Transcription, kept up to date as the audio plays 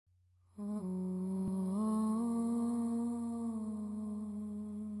Take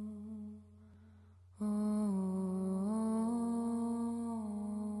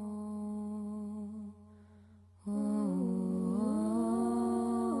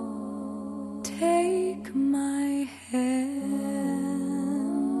my hand,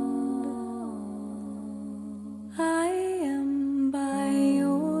 I am by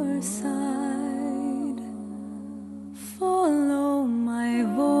your side, follow my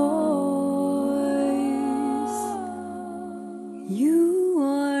voice, you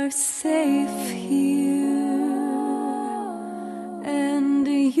are safe here, and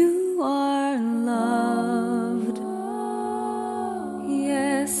you are loved,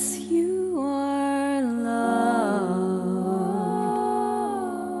 yes, you are loved.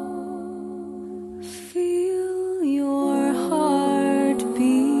 Feel your heart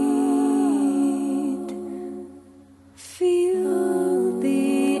beat, feel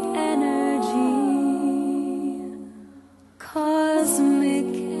the energy, cosmic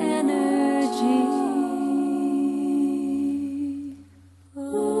energy.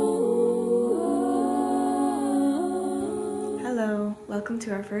 Hello, welcome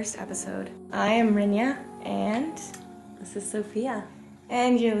to our first episode. I am Rinya, and This is Sophia.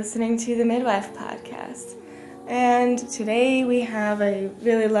 and you're listening to the Midwife podcast. And today we have a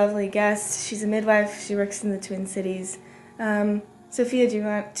really lovely guest. She's a midwife. She works in the Twin Cities. Sophia, do you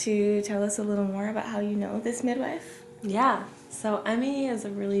want to tell us a little more about how you know this midwife? Yeah, so Emme is a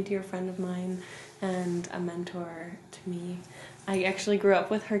really dear friend of mine and a mentor to me. I actually grew up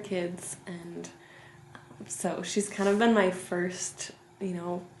with her kids, and so she's kind of been my first,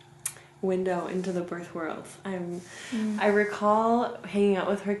 window into the birth world. I recall hanging out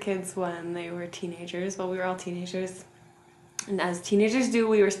with her kids when they were teenagers. Well, we were all teenagers, and as teenagers do,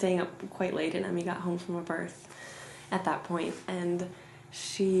 we were staying up quite late, and Emme got home from a birth at that point, and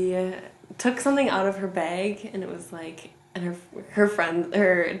she took something out of her bag, and it was like, and her friend,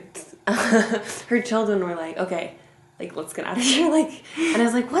 her children were like, okay, like, let's get out of here, like, and I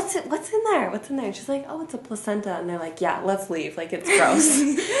was like, what's in there? And she's like, oh, it's a placenta, and they're like, yeah, let's leave, like, it's gross.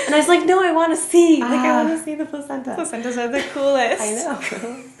 And I was like, no, I want to see, I want to see the placenta. Placentas are the coolest. I know.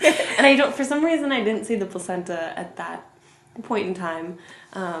 And for some reason, I didn't see the placenta at that point in time,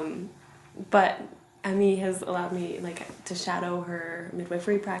 but Emme has allowed me, like, to shadow her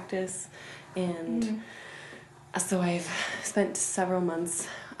midwifery practice, and so I've spent several months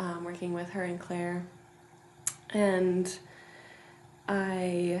working with her and Claire, and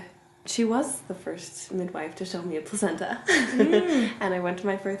she was the first midwife to show me a placenta, and I went to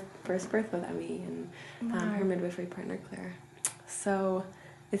my first birth with Emme and her midwifery partner Claire. So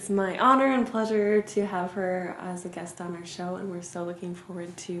it's my honor and pleasure to have her as a guest on our show, and we're so looking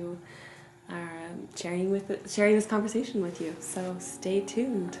forward to sharing this conversation with you. So stay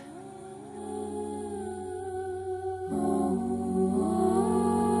tuned.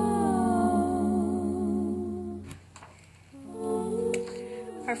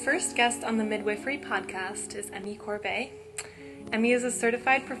 Our first guest on the Midwifery podcast is Emme Corbeil. Emme is a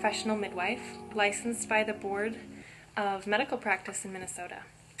certified professional midwife, licensed by the Board of Medical Practice in Minnesota.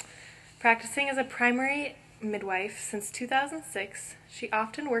 Practicing as a primary midwife since 2006, she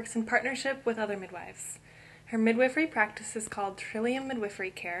often works in partnership with other midwives. Her midwifery practice is called Trillium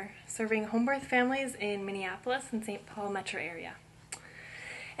Midwifery Care, serving home birth families in Minneapolis and St. Paul metro area.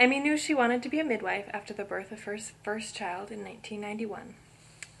 Emme knew she wanted to be a midwife after the birth of her first child in 1991.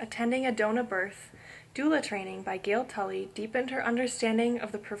 Attending a DONA birth doula training by Gail Tully deepened her understanding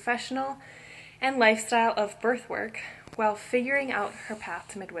of the professional and lifestyle of birth work while figuring out her path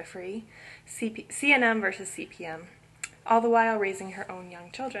to midwifery, CNM versus CPM, all the while raising her own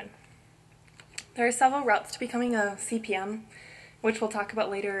young children. There are several routes to becoming a CPM, which we'll talk about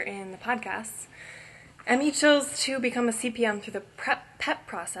later in the podcast. Emme chose to become a CPM through the PEP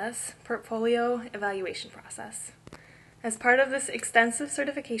process, Portfolio Evaluation Process. As part of this extensive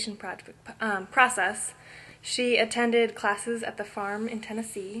certification process, she attended classes at the farm in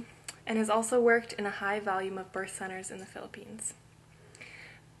Tennessee and has also worked in a high volume of birth centers in the Philippines.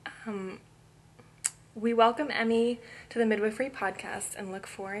 We welcome Emme to the Midwifery podcast and look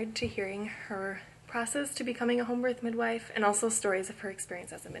forward to hearing her process to becoming a home birth midwife and also stories of her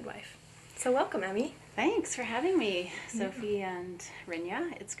experience as a midwife. So welcome, Emme. Thanks for having me, Sophie and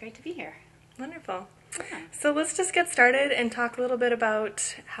Rinya. It's great to be here. Wonderful. Yeah. So let's just get started and talk a little bit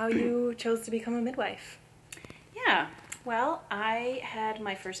about how you chose to become a midwife. Yeah. Well, I had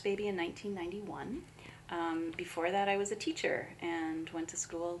my first baby in 1991. Before that, I was a teacher and went to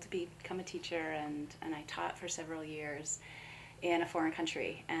school to become a teacher, and I taught for several years in a foreign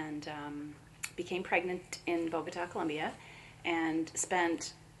country, and became pregnant in Bogota, Colombia, and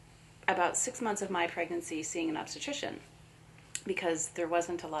spent about 6 months of my pregnancy seeing an obstetrician because there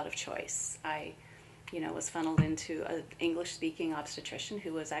wasn't a lot of choice. I, was funneled into an English-speaking obstetrician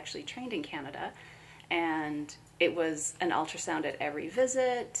who was actually trained in Canada, and it was an ultrasound at every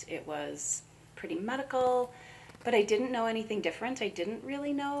visit. It was pretty medical, but I didn't know anything different. I didn't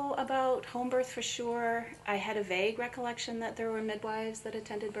really know about home birth for sure. I had a vague recollection that there were midwives that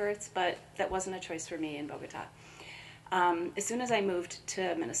attended births, but that wasn't a choice for me in Bogota. As soon as I moved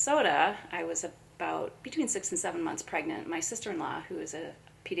to Minnesota, I was about between 6 and 7 months pregnant. My sister-in-law, who is a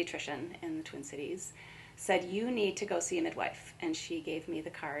pediatrician in the Twin Cities, said, "You need to go see a midwife." And she gave me the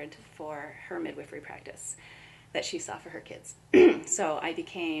card for her midwifery practice that she saw for her kids. So I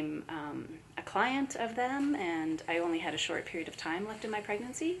became a client of them, and I only had a short period of time left in my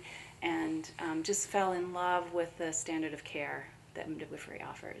pregnancy, and just fell in love with the standard of care that midwifery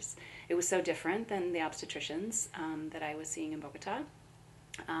offers. It was so different than the obstetricians that I was seeing in Bogota.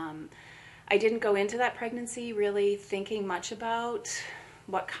 I didn't go into that pregnancy really thinking much about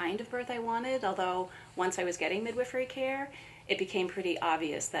what kind of birth I wanted, although once I was getting midwifery care, it became pretty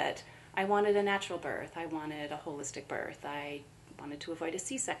obvious that I wanted a natural birth. I wanted a holistic birth. I wanted to avoid a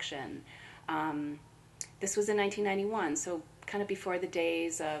C-section. This was in 1991, so kind of before the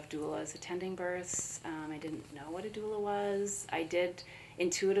days of doulas attending births. I didn't know what a doula was. I did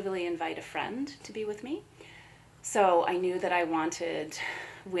intuitively invite a friend to be with me. So I knew that I wanted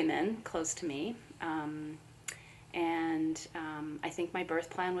women close to me. I think my birth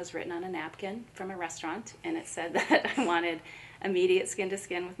plan was written on a napkin from a restaurant, and it said that I wanted immediate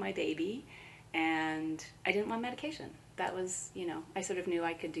skin-to-skin with my baby, and I didn't want medication. That was, I sort of knew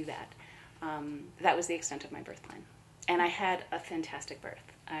I could do that. That was the extent of my birth plan. And I had a fantastic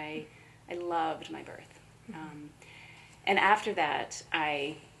birth. I loved my birth. And after that,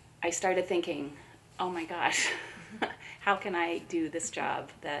 I started thinking, oh my gosh, how can I do this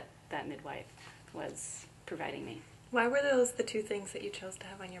job that midwife was providing me? Why were those the two things that you chose to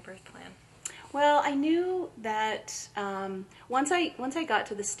have on your birth plan? Well, I knew that once I got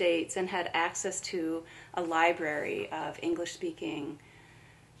to the States and had access to a library of English-speaking,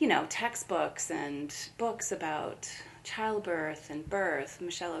 textbooks and books about childbirth and birth,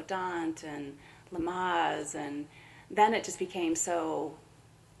 Michelle O'Dant and Lamaze, and then it just became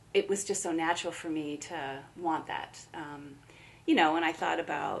it was just so natural for me to want that. And I thought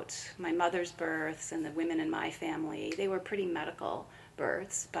about my mother's births and the women in my family. They were pretty medical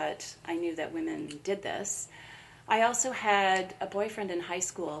births, but I knew that women did this. I also had a boyfriend in high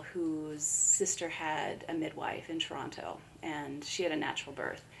school whose sister had a midwife in Toronto, and she had a natural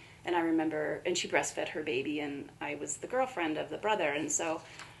birth. And I remember, and she breastfed her baby, and I was the girlfriend of the brother, and so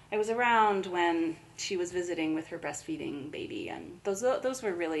I was around when she was visiting with her breastfeeding baby, and those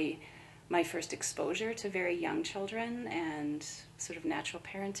were really my first exposure to very young children and sort of natural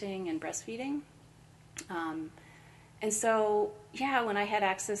parenting and breastfeeding. And so, when I had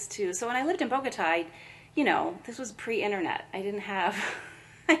access to, when I lived in Bogota, this was pre-internet. I didn't have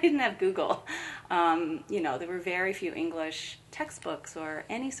Google. There were very few English textbooks or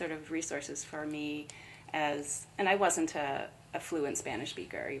any sort of resources for me and I wasn't a fluent Spanish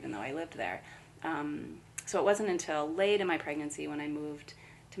speaker, even though I lived there. So it wasn't until late in my pregnancy when I moved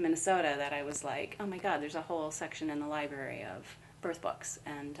to Minnesota that I was like, oh my God, there's a whole section in the library of birth books,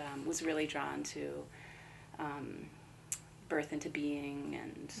 and was really drawn to Birth into Being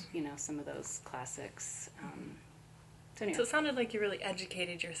and, some of those classics. So anyway. So it sounded like you really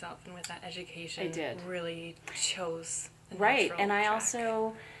educated yourself, and with that education, I did. Really chose a right, natural and I track.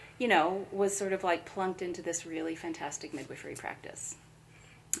 also, was sort of like plunked into this really fantastic midwifery practice.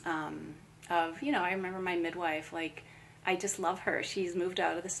 I remember my midwife, I just love her. She's moved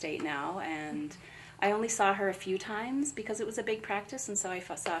out of the state now, and I only saw her a few times because it was a big practice, and so I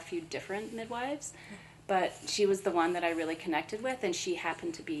saw a few different midwives. But she was the one that I really connected with, and she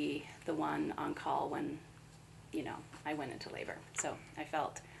happened to be the one on call when, I went into labor. So I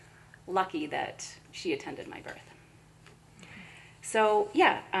felt lucky that she attended my birth. So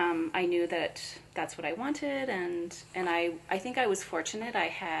I knew that that's what I wanted, and I think I was fortunate. I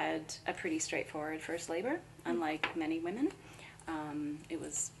had a pretty straightforward first labor, unlike many women. It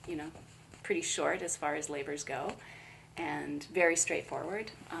was, pretty short as far as labors go, and very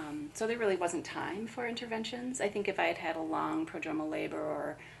straightforward. So there really wasn't time for interventions. I think if I had had a long prodromal labor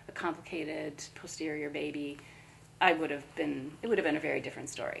or a complicated posterior baby, it would have been a very different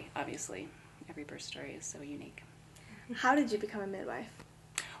story. Obviously, every birth story is so unique. How did you become a midwife?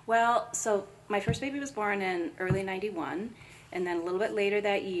 Well, so my first baby was born in early 91, and then a little bit later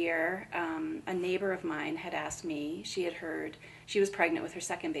that year, a neighbor of mine had asked me, she had heard she was pregnant with her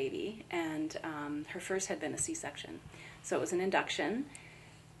second baby, and her first had been a C-section. So it was an induction,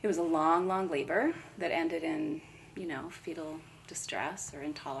 It was a long, long labor that ended in, fetal distress or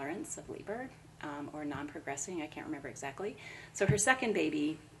intolerance of labor, or non-progressing. I can't remember exactly. So her second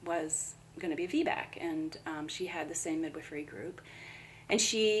baby was going to be a VBAC, and she had the same midwifery group. And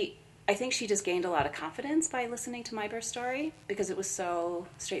I think she just gained a lot of confidence by listening to my birth story because it was so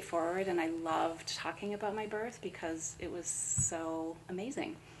straightforward, and I loved talking about my birth because it was so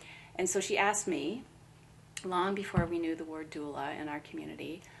amazing. And so she asked me, long before we knew the word doula in our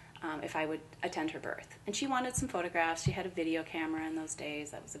community, if I would attend her birth. And she wanted some photographs. She had a video camera in those days.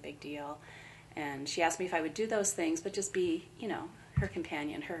 That was a big deal. And she asked me if I would do those things, but just be, her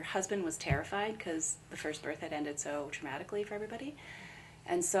companion. Her husband was terrified because the first birth had ended so traumatically for everybody.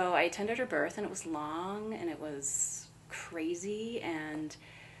 And so I attended her birth, and it was long, and it was crazy. And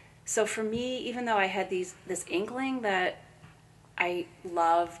so for me, even though I had this inkling that I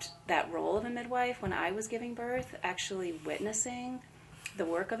loved that role of a midwife when I was giving birth, actually witnessing the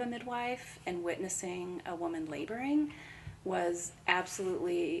work of a midwife and witnessing a woman laboring was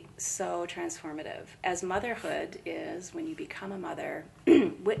absolutely so transformative. As motherhood is, when you become a mother,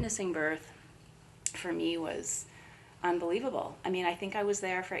 witnessing birth for me was unbelievable. I mean, I think I was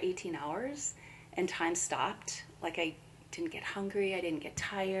there for 18 hours and time stopped. Like, I didn't get hungry, I didn't get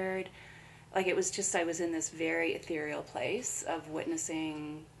tired. Like, it was just, I was in this very ethereal place of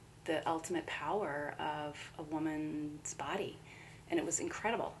witnessing the ultimate power of a woman's body. And it was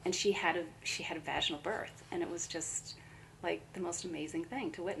incredible. And she had a vaginal birth, and it was just like the most amazing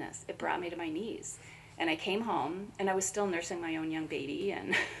thing to witness. It brought me to my knees. And I came home, and I was still nursing my own young baby,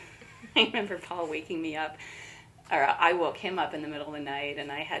 and I remember Paul waking me up, or I woke him up in the middle of the night,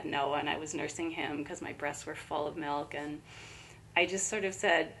 and I had Noah, and I was nursing him because my breasts were full of milk, and I just sort of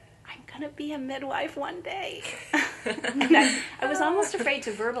said, I'm going to be a midwife one day. And I was almost afraid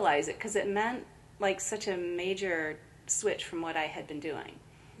to verbalize it because it meant like such a major switch from what I had been doing,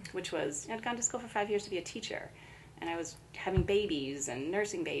 which was, I'd gone to school for 5 years to be a teacher, and I was having babies and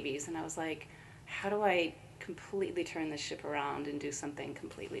nursing babies, and I was like, how do I completely turn this ship around and do something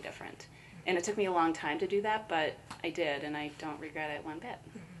completely different? And it took me a long time to do that, but I did, and I don't regret it one bit.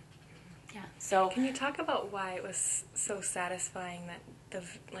 Yeah. So Can you talk about why it was so satisfying that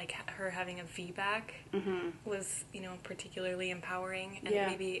her having a VBAC was, particularly empowering, and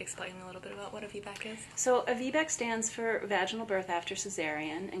maybe explain a little bit about what a VBAC is? So a VBAC stands for vaginal birth after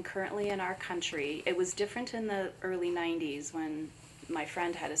cesarean, and currently in our country, it was different in the early 90s when my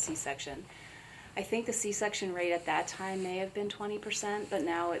friend had a C-section. I think the C-section rate at that time may have been 20%, but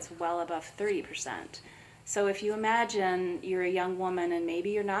now it's well above 30%. So if you imagine you're a young woman and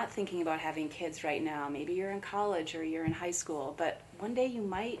maybe you're not thinking about having kids right now, maybe you're in college or you're in high school, but one day you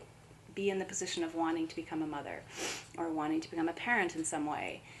might be in the position of wanting to become a mother or wanting to become a parent in some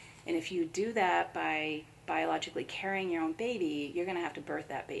way. And if you do that by biologically carrying your own baby, you're going to have to birth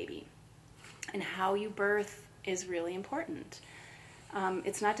that baby. And how you birth is really important.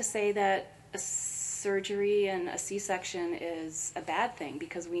 It's not to say that a surgery and a C-section is a bad thing,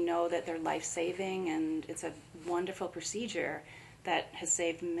 because we know that they're life-saving and it's a wonderful procedure that has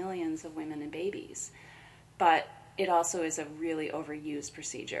saved millions of women and babies. But it also is a really overused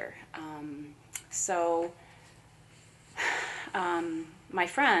procedure. My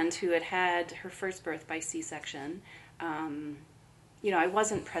friend who had her first birth by C-section, I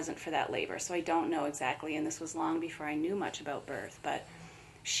wasn't present for that labor, so I don't know exactly, and this was long before I knew much about birth, but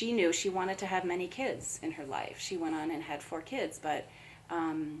she knew she wanted to have many kids in her life. She went on and had 4 kids, but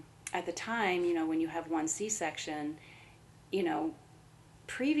at the time, when you have one C-section,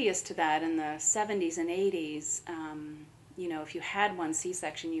 previous to that in the 70s and 80s, if you had one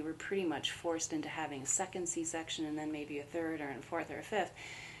C-section, you were pretty much forced into having a second C-section and then maybe a third or a fourth or a fifth.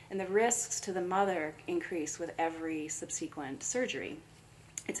 And the risks to the mother increase with every subsequent surgery.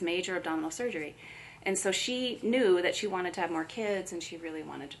 It's major abdominal surgery. And so she knew that she wanted to have more kids, and she really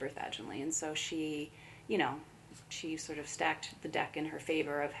wanted to birth vaginally. And so she sort of stacked the deck in her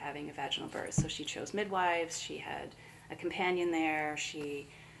favor of having a vaginal birth. So she chose midwives. She had a companion there. She,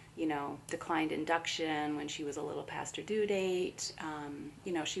 declined induction when she was a little past her due date.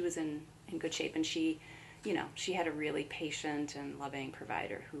 She was in good shape, and she had a really patient and loving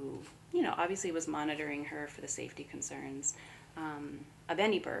provider who, obviously was monitoring her for the safety concerns of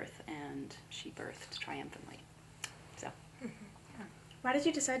any birth, and she birthed triumphantly. So, Why did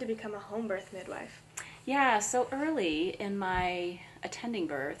you decide to become a home birth midwife? Yeah, so early in my attending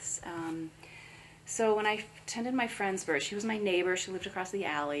births, so when I attended my friend's birth, she was my neighbor, she lived across the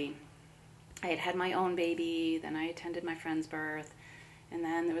alley. I had had my own baby, then I attended my friend's birth, and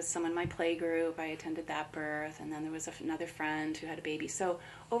then there was someone in my play group, I attended that birth, and then there was another friend who had a baby. So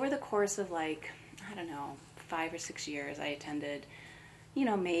over the course of 5 or 6 years, I attended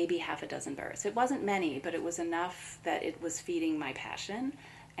maybe half a dozen births. It wasn't many, but it was enough that it was feeding my passion.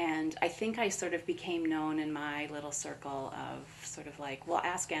 And I think I sort of became known in my little circle of sort of like, well,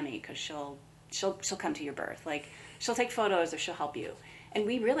 ask Emme, because she'll come to your birth. Like, she'll take photos or she'll help you. And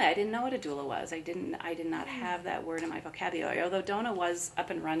I didn't know what a doula was. I did not have that word in my vocabulary, although DONA was up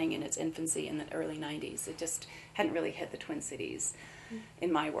and running in its infancy in the early 90s. It just hadn't really hit the Twin Cities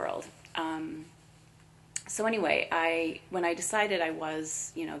in my world. So anyway, when I decided I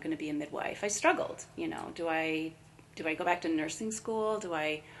was, going to be a midwife, I struggled. Do I go back to nursing school? Do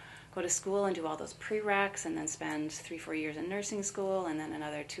I go to school and do all those prereqs and then spend 3-4 years in nursing school and then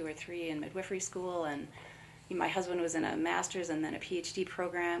another 2 or 3 in midwifery school? And my husband was in a master's and then a PhD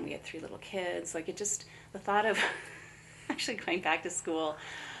program. We had 3 little kids. Like, the thought of actually going back to school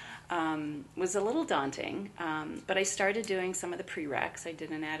was a little daunting. But I started doing some of the prereqs. I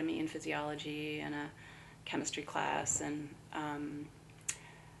did anatomy and physiology and a chemistry class. And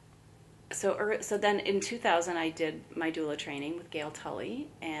so then in 2000, I did my doula training with Gail Tully,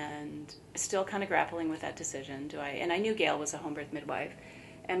 and still kind of grappling with that decision. And I knew Gail was a homebirth midwife.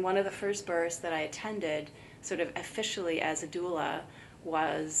 And one of the first births that I attended sort of officially as a doula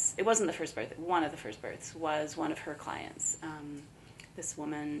it wasn't the first birth, one of the first births was one of her clients. This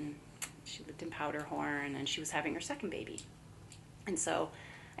woman, she lived in Powderhorn, and she was having her second baby. And so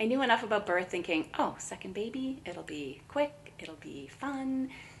I knew enough about birth thinking, oh, second baby, it'll be quick, it'll be fun,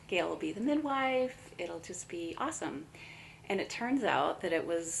 Gail will be the midwife, it'll just be awesome. And it turns out that it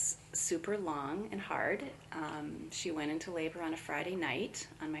was super long and hard. She went into labor on a Friday night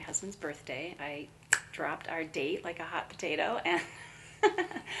on my husband's birthday. I dropped our date like a hot potato and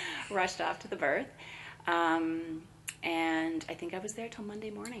rushed off to the birth. And I think I was there till Monday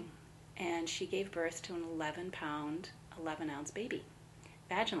morning. And she gave birth to an 11-pound, 11-ounce baby,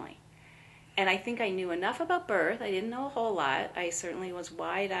 vaginally. And I think I knew enough about birth. I didn't know a whole lot. I certainly was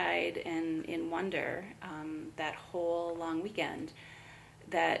wide-eyed and in wonder that whole long weekend,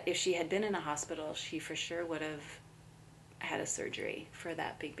 that if she had been in a hospital, she for sure would have had a surgery for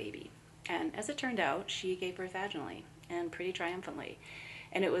that big baby. And as it turned out, she gave birth vaginally and pretty triumphantly.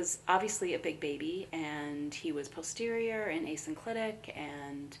 And it was obviously a big baby, and he was posterior and asynclitic,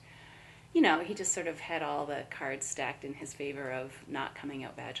 and he just sort of had all the cards stacked in his favor of not coming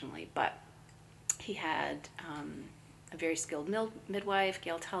out vaginally. But he had a very skilled midwife,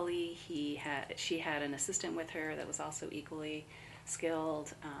 Gail Tully. She had an assistant with her that was also equally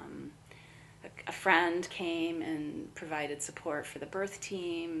skilled. A friend came and provided support for the birth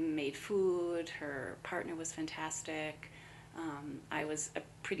team, made food. Her partner was fantastic. I was a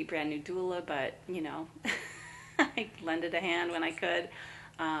pretty brand new doula, but I lended a hand when I could.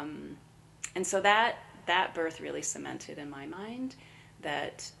 And so that birth really cemented in my mind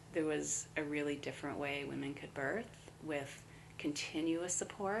that there was a really different way women could birth, with continuous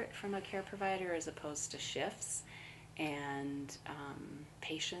support from a care provider as opposed to shifts, and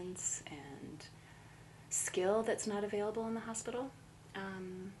patience and skill that's not available in the hospital.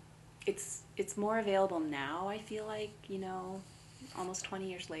 It's more available now, I feel like, almost 20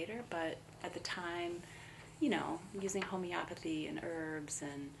 years later, but at the time, using homeopathy and herbs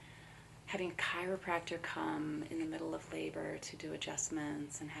and having a chiropractor come in the middle of labor to do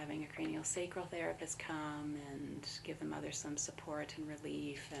adjustments, and having a craniosacral therapist come and give the mother some support and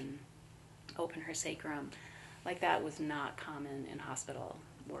relief and open her sacrum, like that was not common in hospital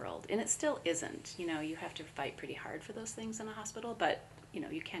world. And it still isn't. You have to fight pretty hard for those things in a hospital, but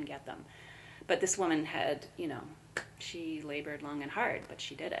you can get them. But this woman had, she labored long and hard, but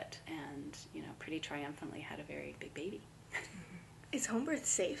she did it, and pretty triumphantly had a very big baby. Is home birth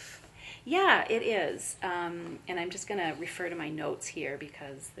safe? Yeah, it is. And I'm just going to refer to my notes here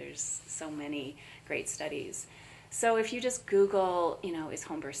because there's so many great studies. So if you just Google, is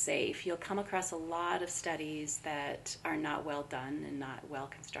home birth safe, you'll come across a lot of studies that are not well done and not well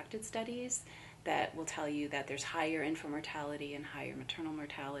constructed studies that will tell you that there's higher infant mortality and higher maternal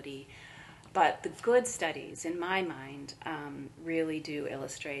mortality. But the good studies, in my mind, really do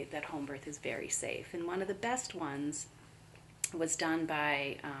illustrate that home birth is very safe. And one of the best ones was done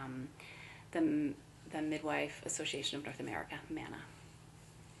by the Midwife Association of North America, MANA.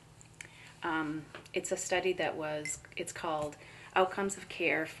 It's a study it's called Outcomes of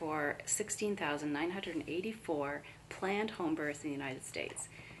Care for 16,984 Planned Home Births in the United States.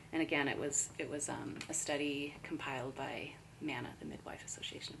 And again, it was a study compiled by MANA, the Midwife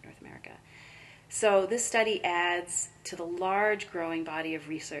Association of North America. So this study adds to the large growing body of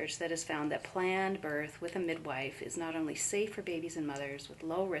research that has found that planned birth with a midwife is not only safe for babies and mothers with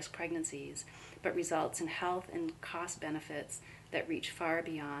low-risk pregnancies, but results in health and cost benefits that reach far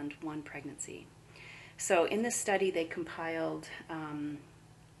beyond one pregnancy. So in this study, they compiled,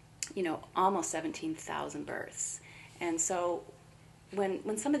 almost 17,000 births. And so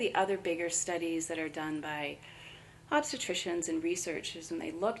when some of the other bigger studies that are done by obstetricians and researchers, when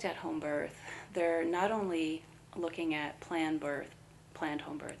they looked at home birth, they're not only looking at planned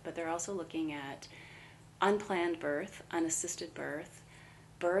home birth, but they're also looking at unplanned birth, unassisted birth,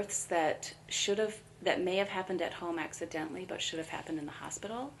 births that may have happened at home accidentally but should have happened in the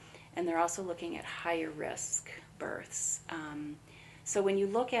hospital, and they're also looking at higher risk births. So when you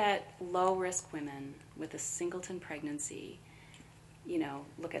look at low risk women with a singleton pregnancy,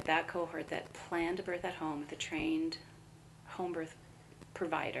 look at that cohort that planned to birth at home with a trained home birth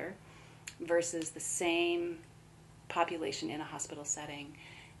provider versus the same population in a hospital setting,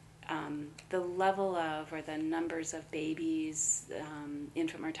 the level of or the numbers of babies,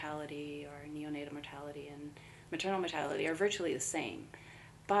 infant mortality or neonatal mortality and maternal mortality are virtually the same.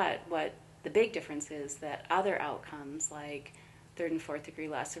 But what the big difference is that other outcomes like third and fourth degree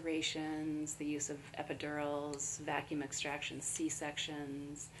lacerations, the use of epidurals, vacuum extractions,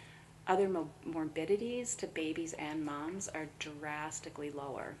 C-sections, other morbidities to babies and moms are drastically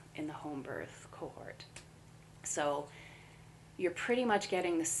lower in the home birth cohort. So you're pretty much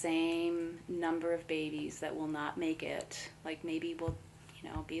getting the same number of babies that will not make it, like maybe will,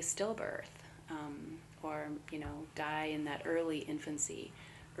 be a stillbirth, or, die in that early infancy,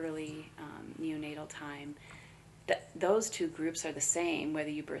 early neonatal time. Those two groups are the same whether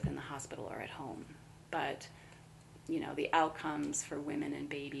you birth in the hospital or at home. But, the outcomes for women and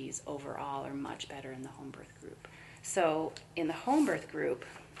babies overall are much better in the home birth group. So in the home birth group,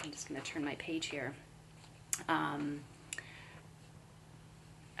 I'm just going to turn my page here.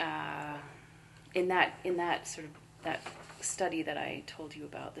 In that sort of that study that I told you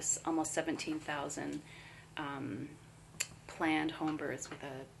about, this almost 17,000 planned home births with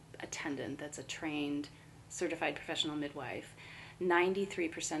a attendant that's a trained, certified professional midwife,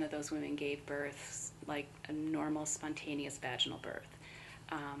 93% of those women gave birth like a normal spontaneous vaginal birth.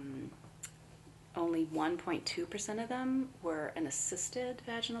 Only 1.2% of them were an assisted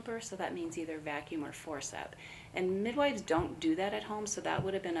vaginal birth, so that means either vacuum or forceps. And midwives don't do that at home, so that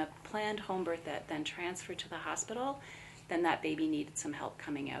would have been a planned home birth that then transferred to the hospital. Then that baby needed some help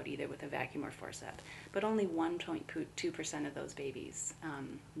coming out either with a vacuum or forceps. But only 1.2% of those babies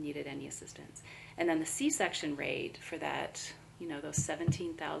needed any assistance. And then the C-section rate for that, those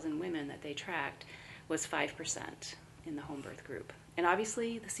 17,000 women that they tracked was 5% in the home birth group. And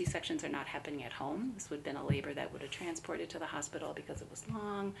obviously, the C-sections are not happening at home. This would have been a labor that would have transported to the hospital because it was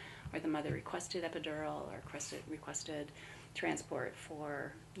long, or the mother requested epidural, or requested transport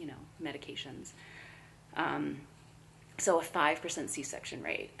for, medications. So a 5% C-section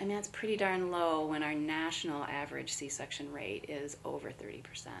rate. I mean, that's pretty darn low when our national average C-section rate is over 30%.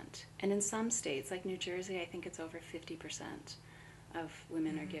 And in some states, like New Jersey, I think it's over 50% of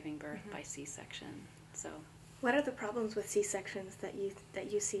women are giving birth by C-section. So. What are the problems with C-sections that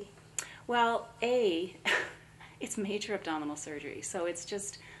you see? Well, it's major abdominal surgery, so it's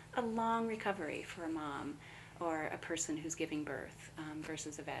just a long recovery for a mom or a person who's giving birth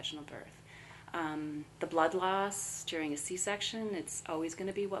versus a vaginal birth. The blood loss during a C-section, it's always going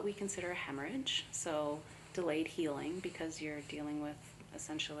to be what we consider a hemorrhage, so delayed healing because you're dealing with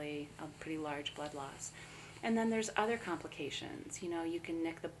essentially a pretty large blood loss. And then there's other complications. You can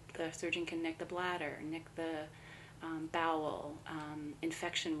the surgeon can nick the bladder, nick the bowel,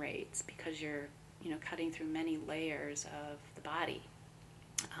 infection rates because you're, cutting through many layers of the body.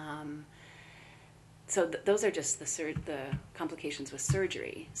 So those are just the complications with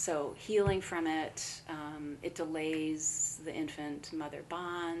surgery. So healing from it, it delays the infant-mother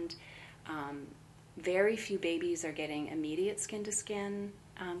bond. Very few babies are getting immediate skin-to-skin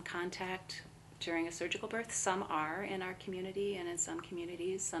contact during a surgical birth. Some are in our community, and in some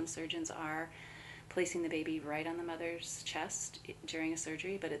communities, some surgeons are placing the baby right on the mother's chest during a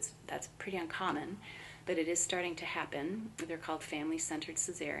surgery, but that's pretty uncommon. But it is starting to happen. They're called family-centered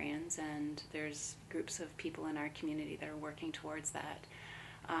cesareans, and there's groups of people in our community that are working towards that.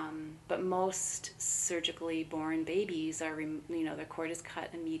 But most surgically born babies are, their cord is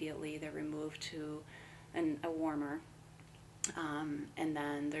cut immediately. They're removed to a warmer. And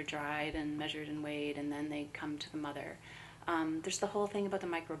then they're dried and measured and weighed, and then they come to the mother. There's the whole thing about the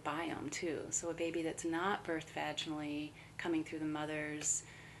microbiome, too. So a baby that's not birthed vaginally coming through the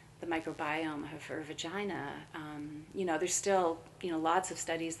microbiome of her vagina, there's still, lots of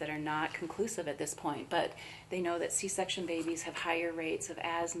studies that are not conclusive at this point, but they know that C-section babies have higher rates of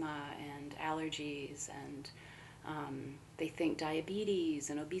asthma and allergies, and they think diabetes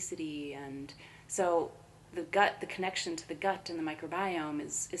and obesity, and so the gut, the connection to the gut and the microbiome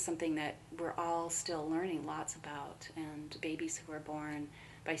is something that we're all still learning lots about, and babies who are born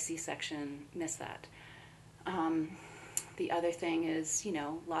by C-section miss that. The other thing is,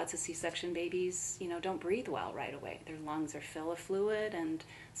 lots of C-section babies, don't breathe well right away. Their lungs are full of fluid, and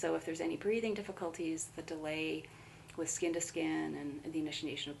so if there's any breathing difficulties, the delay with skin to skin and the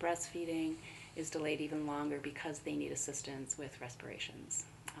initiation of breastfeeding is delayed even longer because they need assistance with respirations.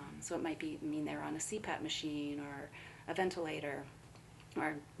 So it might mean they're on a CPAP machine or a ventilator,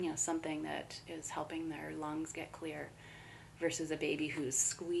 or something that is helping their lungs get clear, versus a baby who's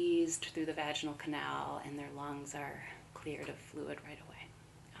squeezed through the vaginal canal and their lungs are cleared of fluid right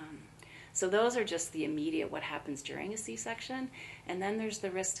away. So those are just the immediate what happens during a C-section, and then there's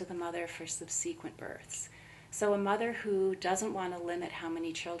the risk to the mother for subsequent births. So a mother who doesn't want to limit how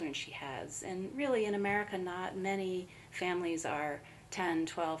many children she has, and really in America not many families are 10,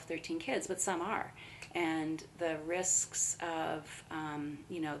 12, 13 kids, but some are. And the risks of,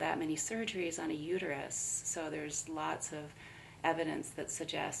 that many surgeries on a uterus, so there's lots of evidence that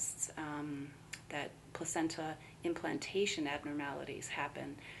suggests that placenta implantation abnormalities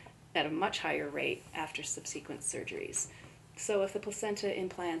happen at a much higher rate after subsequent surgeries. So if the placenta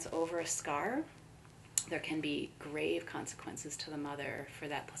implants over a scar, there can be grave consequences to the mother for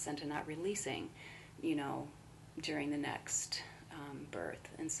that placenta not releasing, during the next birth.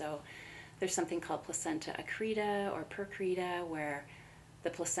 And so there's something called placenta accreta or percreta, where the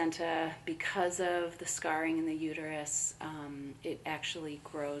placenta, because of the scarring in the uterus, it actually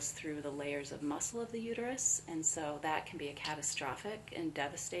grows through the layers of muscle of the uterus, and so that can be a catastrophic and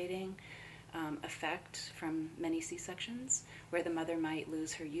devastating effect from many C-sections, where the mother might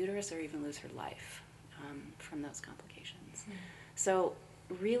lose her uterus or even lose her life from those complications. Mm. So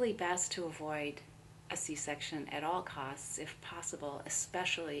really best to avoid a C-section at all costs if possible,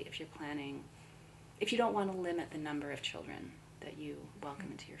 especially if you're planning, if you don't want to limit the number of children that you welcome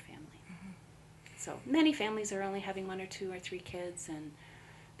into your family. Mm-hmm. So many families are only having 1 or 2 or 3 kids, and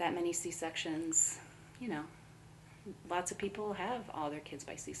that many C-sections, lots of people have all their kids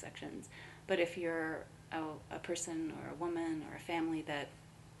by C-sections. But if you're a person or a woman or a family that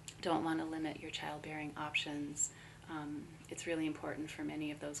don't want to limit your childbearing options, it's really important for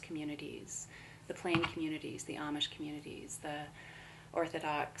many of those communities, the Plain communities, the Amish communities, the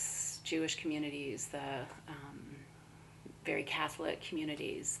Orthodox Jewish communities, the very Catholic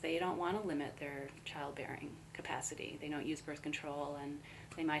communities. They don't want to limit their childbearing capacity. They don't use birth control, and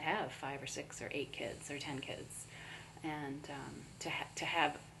they might have 5 or 6 or 8 kids or 10 kids. And to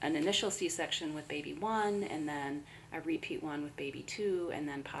have an initial C-section with baby 1, and then a repeat one with baby 2, and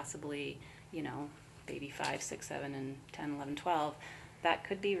then possibly, baby 5, 6, 7, and 10, 11, 12, that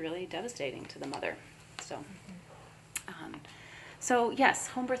could be really devastating to the mother. So yes,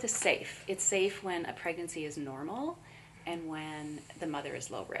 home birth is safe. It's safe when a pregnancy is normal and when the mother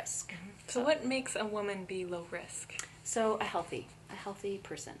is low risk. Mm-hmm. So what makes a woman be low risk? So a healthy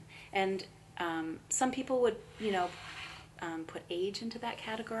person. And some people would, put age into that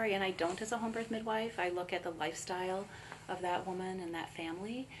category, and I don't as a home birth midwife. I look at the lifestyle of that woman and that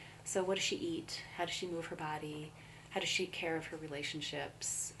family. So what does she eat? How does she move her body? How does she take care of her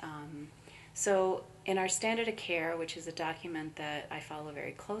relationships? So in our standard of care, which is a document that I follow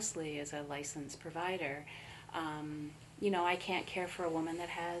very closely as a licensed provider, I can't care for a woman that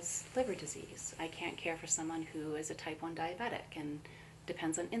has liver disease. I can't care for someone who is a type 1 diabetic and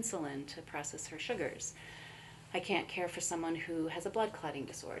depends on insulin to process her sugars. I can't care for someone who has a blood clotting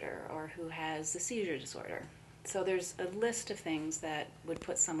disorder or who has a seizure disorder. So there's a list of things that would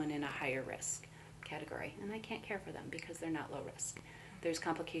put someone in a higher risk category, and I can't care for them because they're not low risk. There's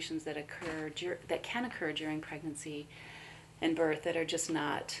complications that can occur during pregnancy and birth that are just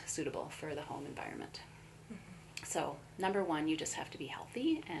not suitable for the home environment. Mm-hmm. So number 1, you just have to be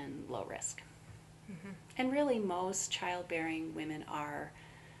healthy and low risk. Mm-hmm. And really most childbearing women are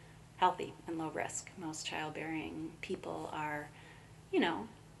healthy and low risk. Most childbearing people are,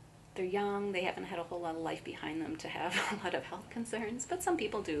 they're young, they haven't had a whole lot of life behind them to have a lot of health concerns, but some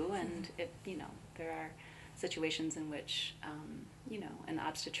people do, and there are situations in which, an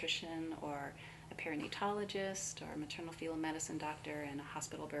obstetrician or a perinatologist or a maternal fetal medicine doctor in a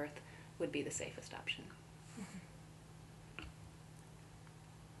hospital birth would be the safest option. Mm-hmm.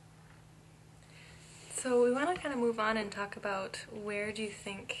 So we want to kind of move on and talk about where do you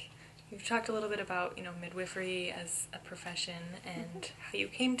think, you've talked a little bit about, midwifery as a profession and mm-hmm. how you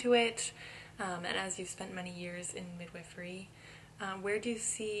came to it, and as you've spent many years in midwifery, where do you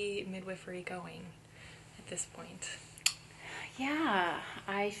see midwifery going at this point? Yeah,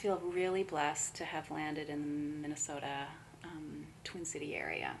 I feel really blessed to have landed in the Minnesota Twin City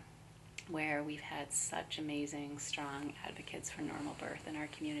area. where we've had such amazing, strong advocates for normal birth in our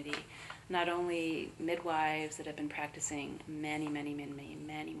community. Not only midwives that have been practicing many, many, many, many,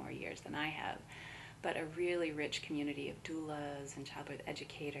 many more years than I have, but a really rich community of doulas and childbirth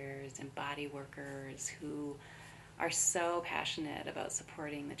educators and body workers who are so passionate about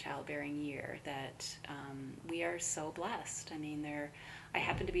supporting the childbearing year that we are so blessed. I mean, I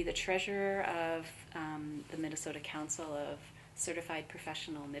happen to be the treasurer of the Minnesota Council of Certified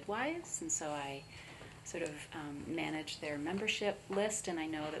Professional Midwives, and so I sort of manage their membership list, and I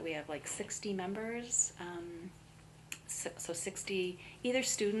know that we have like 60 members, so 60 either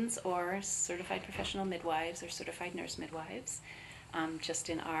students or certified professional midwives or certified nurse midwives, just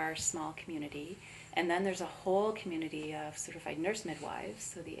in our small community. And then there's a whole community of certified nurse midwives,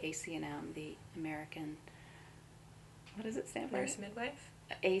 so the ACNM, the American, what does it stand for? Nurse midwife?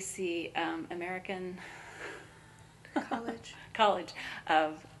 American College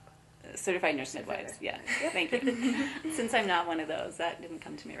of Certified Nurse Midwives. Yeah, thank you. Since I'm not one of those, that didn't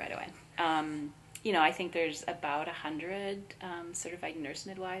come to me right away. I think there's about 100 certified nurse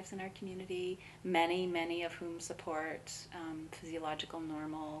midwives in our community, many of whom support physiological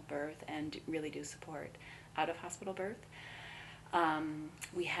normal birth and really do support out-of-hospital birth.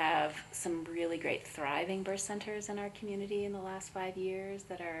 We have some really great thriving birth centers in our community in the last 5 years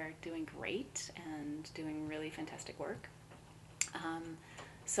that are doing great and doing really fantastic work.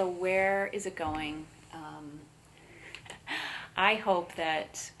 So where is it going? I hope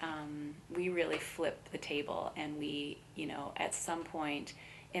that we really flip the table and we, at some point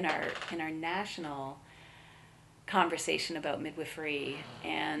in our national conversation about midwifery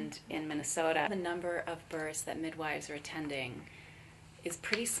and in Minnesota, the number of births that midwives are attending is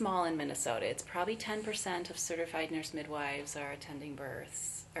pretty small in Minnesota. It's probably 10% of certified nurse midwives are attending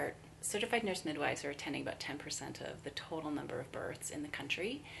births, or certified nurse midwives are attending about 10% of the total number of births in the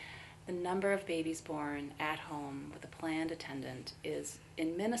country. The number of babies born at home with a planned attendant is,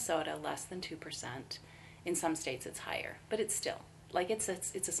 in Minnesota, less than 2%. In some states it's higher, but it's still, it's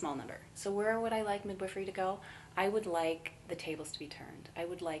a small number. So where would I like midwifery to go? I would like the tables to be turned. I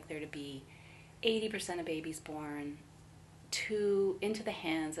would like there to be 80% of babies born into the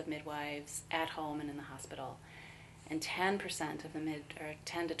hands of midwives at home and in the hospital, and 10% of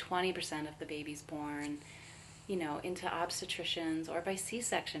 10 to 20% of the babies born, into obstetricians or by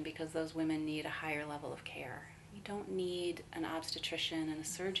C-section, because those women need a higher level of care. You don't need an obstetrician and a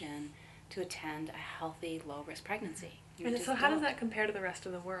surgeon to attend a healthy, low-risk pregnancy. And so how does that compare to the rest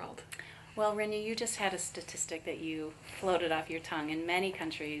of the world? Well, Renu, you just had a statistic that you floated off your tongue. In many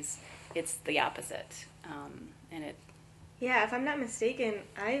countries, it's the opposite, Yeah, if I'm not mistaken,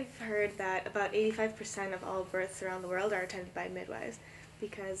 I've heard that about 85% of all births around the world are attended by midwives,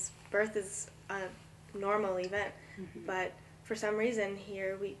 because birth is a normal event, but for some reason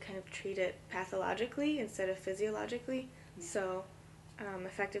here we kind of treat it pathologically instead of physiologically, so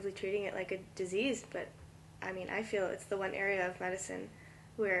effectively treating it like a disease. But I mean, I feel it's the one area of medicine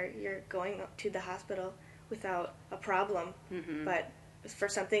where you're going to the hospital without a problem, but for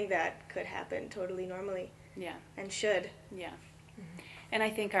something that could happen totally normally. Yeah. And should. Yeah. And I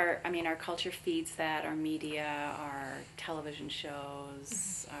think our culture feeds that, our media, our television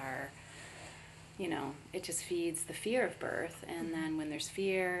shows, it just feeds the fear of birth. And then when there's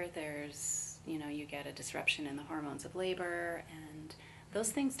fear, you get a disruption in the hormones of labor, and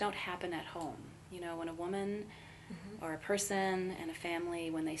those things don't happen at home. When a woman or a person and a family,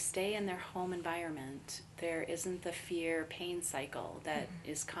 when they stay in their home environment, there isn't the fear-pain cycle that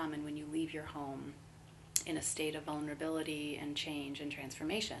is common when you leave your home in a state of vulnerability and change and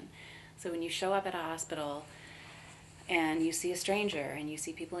transformation. So when you show up at a hospital and you see a stranger and you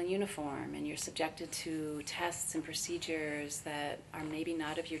see people in uniform and you're subjected to tests and procedures that are maybe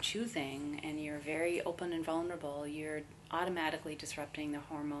not of your choosing, and you're very open and vulnerable, you're automatically disrupting the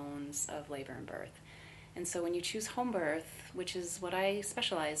hormones of labor and birth. And so when you choose home birth, which is what I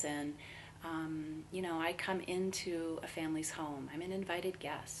specialize in, I come into a family's home. I'm an invited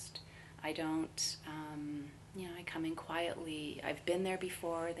guest. I don't, I come in quietly. I've been there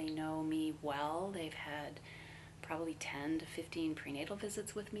before. They know me well. They've had probably 10 to 15 prenatal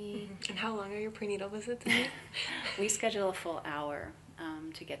visits with me. And how long are your prenatal visits? We schedule a full hour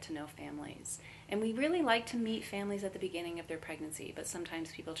to get to know families. And we really like to meet families at the beginning of their pregnancy, but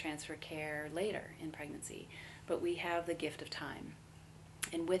sometimes people transfer care later in pregnancy. But we have the gift of time.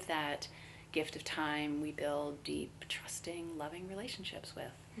 And with that gift of time, we build deep, trusting, loving relationships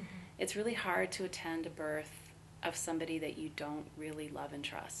with. It's really hard to attend a birth of somebody that you don't really love and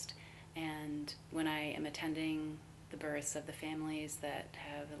trust. And when I am attending the births of the families that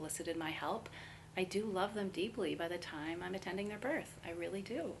have elicited my help, I do love them deeply by the time I'm attending their birth. I really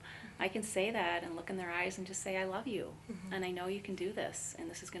do. I can say that and look in their eyes and just say, I love you. And I know you can do this. And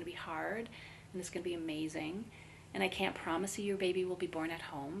this is going to be hard. And it's going to be amazing. And I can't promise you your baby will be born at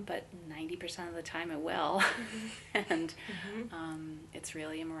home, but 90% of the time it will. And it's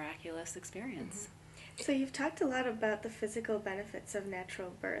really a miraculous experience. So you've talked a lot about the physical benefits of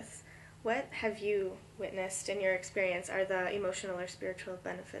natural birth. What have you witnessed in your experience are the emotional or spiritual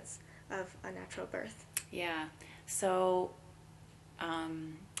benefits of a natural birth? Yeah. So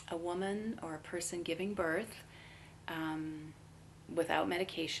a woman or a person giving birth without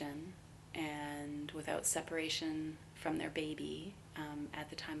medication and without separation from their baby at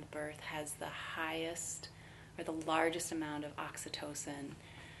the time of birth has the highest or the largest amount of oxytocin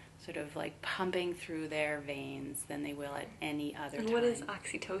sort of like pumping through their veins than they will at any other time. And what is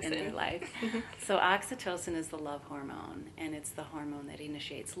oxytocin? In their life. So oxytocin is the love hormone, and it's the hormone that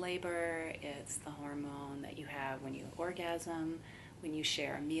initiates labor. It's the hormone that you have when you orgasm, when you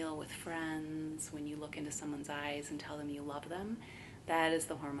share a meal with friends, when you look into someone's eyes and tell them you love them. That is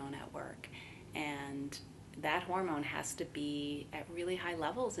the hormone at work. And that hormone has to be at really high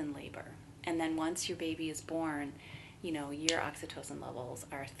levels in labor. And then once your baby is born, you know, your oxytocin levels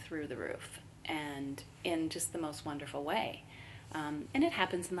are through the roof and in just the most wonderful way. And it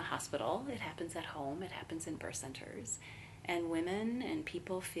happens in the hospital, it happens at home, it happens in birth centers. And women and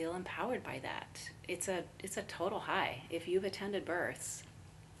people feel empowered by that. It's a total high. If you've attended births,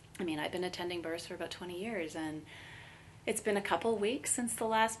 I mean, I've been attending births for about 20 years, and it's been a couple weeks since the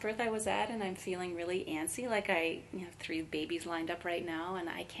last birth I was at, and I'm feeling really antsy, like I have 3 babies lined up right now, and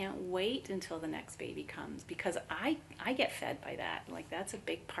I can't wait until the next baby comes, because I get fed by that. Like, that's a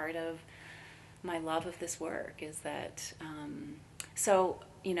big part of my love of this work, is that, so,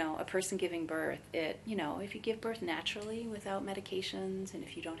 you know, a person giving birth, you know, if you give birth naturally without medications, and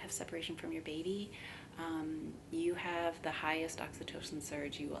if you don't have separation from your baby, you have the highest oxytocin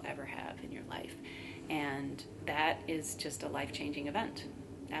surge you will ever have in your life. And that is just a life-changing event,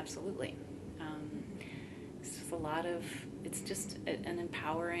 absolutely. It's just it's just an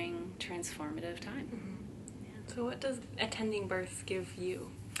empowering, transformative time. Yeah. So what does attending births give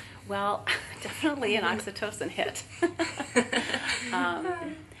you? Well, definitely an oxytocin hit.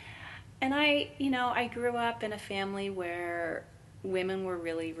 And I grew up in a family where women were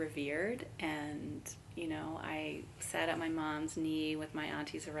really revered, and, you know, I sat at my mom's knee with my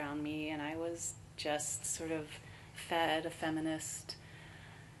aunties around me, and I was just sort of fed a feminist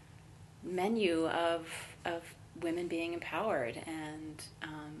menu of women being empowered, and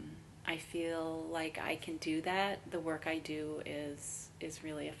I feel like I can do that. The work I do is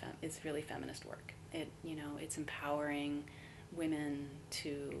really really feminist work. It's empowering women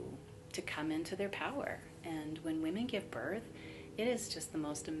to come into their power, and when women give birth, it is just the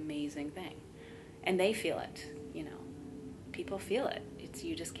most amazing thing, and they feel it. People feel it.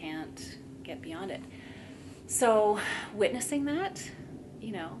 You just can't get beyond it. So witnessing that,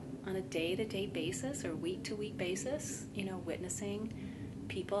 on a day-to-day basis or week-to-week basis, witnessing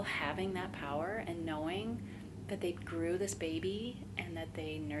people having that power and knowing that they grew this baby and that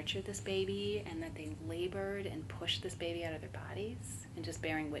they nurtured this baby and that they labored and pushed this baby out of their bodies, and just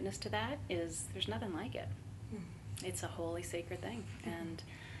bearing witness to that, there's nothing like it. It's a holy, sacred thing, and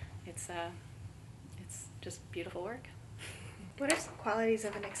it's just beautiful work. What are some qualities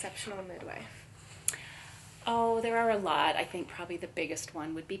of an exceptional midwife? Oh, there are a lot. I think probably the biggest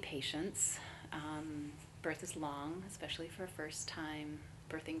one would be patience. Birth is long, especially for a first-time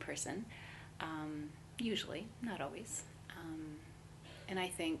birthing person. Usually, not always. And I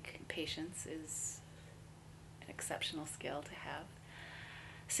think patience is an exceptional skill to have.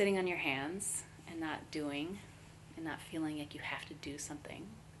 Sitting on your hands and not doing, and not feeling like you have to do something.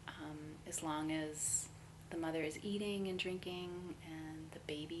 As long as the mother is eating and drinking and the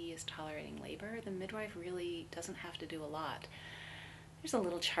baby is tolerating labor, the midwife really doesn't have to do a lot. There's a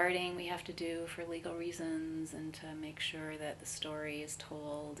little charting we have to do for legal reasons and to make sure that the story is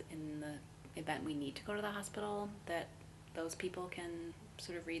told in the event we need to go to the hospital, that those people can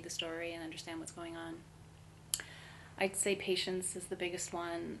sort of read the story and understand what's going on. I'd say patience is the biggest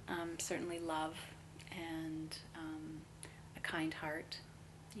one, certainly love and a kind heart.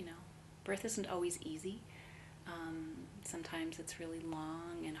 Birth isn't always easy. Sometimes it's really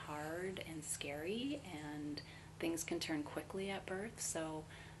long and hard and scary, and things can turn quickly at birth. So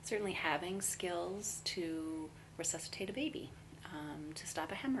certainly having skills to resuscitate a baby, to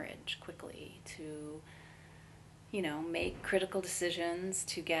stop a hemorrhage quickly, to make critical decisions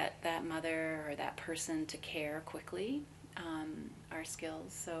to get that mother or that person to care quickly, are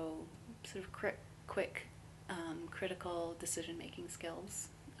skills. So sort of quick, critical decision-making skills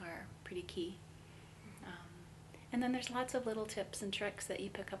are pretty key. And then there's lots of little tips and tricks that you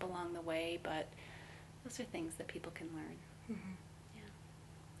pick up along the way, but those are things that people can learn. Mm-hmm. Yeah.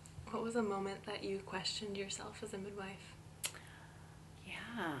 What was a moment that you questioned yourself as a midwife?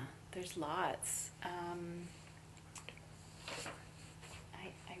 Yeah, there's lots. I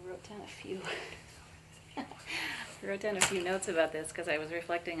wrote down a few. I wrote down a few notes about this because I was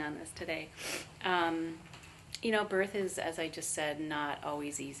reflecting on this today. Birth is, as I just said, not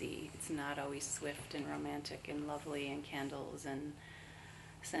always easy. It's not always swift and romantic and lovely and candles and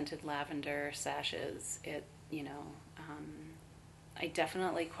scented lavender sashes. I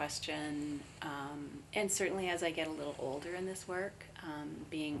definitely question, and certainly as I get a little older in this work,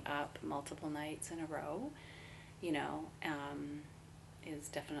 being up multiple nights in a row, is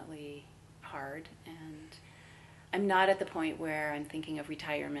definitely hard. And I'm not at the point where I'm thinking of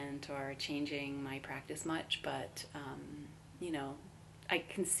retirement or changing my practice much, but, I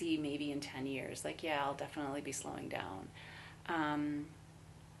can see maybe in 10 years, I'll definitely be slowing down.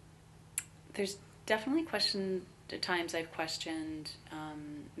 There's definitely times I've questioned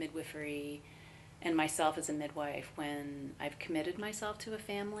midwifery and myself as a midwife when I've committed myself to a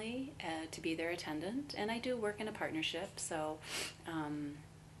family to be their attendant, and I do work in a partnership, so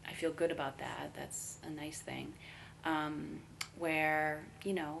I feel good about that. That's a nice thing. Where,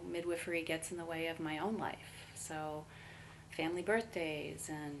 midwifery gets in the way of my own life. So family birthdays,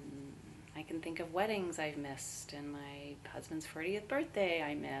 and I can think of weddings I've missed, and my husband's 40th birthday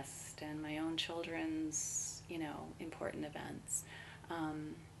I missed, and my own children's, important events.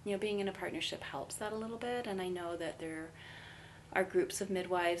 Being in a partnership helps that a little bit, and I know that there are groups of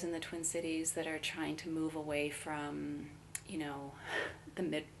midwives in the Twin Cities that are trying to move away from,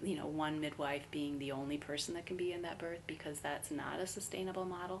 one midwife being the only person that can be in that birth, because that's not a sustainable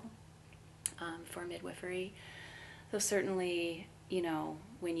model for midwifery. So certainly,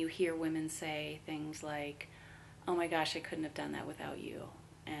 when you hear women say things like, "Oh my gosh, I couldn't have done that without you,"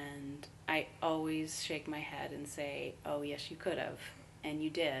 and I always shake my head and say, "Oh yes, you could have, and you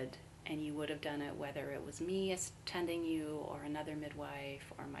did, and you would have done it whether it was me attending you or another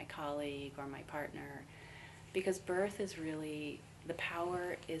midwife or my colleague or my partner," because birth is really, the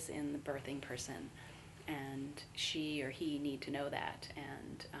power is in the birthing person, and she or he need to know that.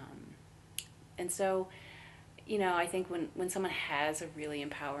 And so, I think when someone has a really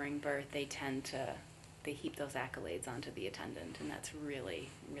empowering birth, they heap those accolades onto the attendant, and that's really,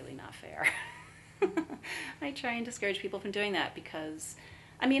 really not fair. I try and discourage people from doing that because,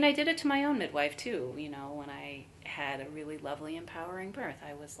 I did it to my own midwife too, when I had a really lovely, empowering birth.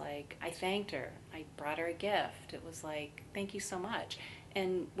 I was like, I thanked her. I brought her a gift. It was like, thank you so much.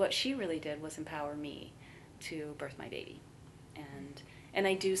 And what she really did was empower me to birth my baby. And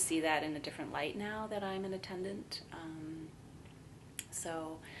I do see that in a different light now that I'm an attendant.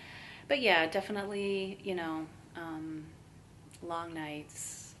 But yeah, definitely, long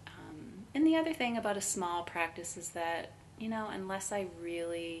nights. And the other thing about a small practice is that, unless I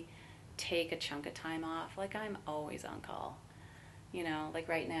really take a chunk of time off, I'm always on call.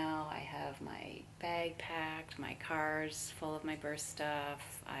 Right now I have my bag packed, my car's full of my birth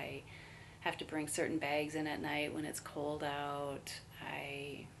stuff. I have to bring certain bags in at night when it's cold out.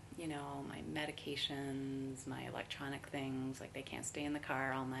 My medications, my electronic things, they can't stay in the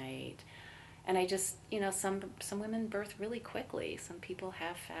car all night. And I just, some women birth really quickly. Some people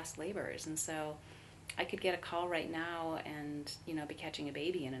have fast labors. And so I could get a call right now and, be catching a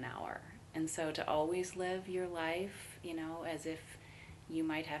baby in an hour. And so to always live your life, as if you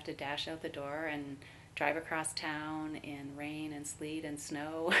might have to dash out the door and drive across town in rain and sleet and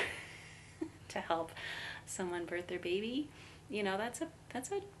snow to help someone birth their baby, that's a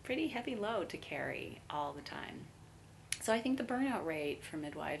pretty heavy load to carry all the time. So I think the burnout rate for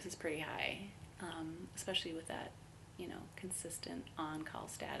midwives is pretty high, especially with that, consistent on-call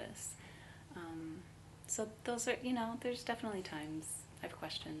status. So those are, there's definitely times I've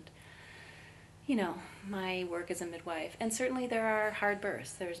questioned, my work as a midwife. And certainly there are hard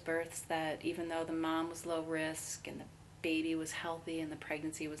births. There's births that even though the mom was low risk and the baby was healthy and the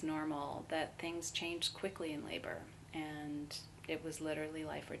pregnancy was normal, that things changed quickly in labor. And it was literally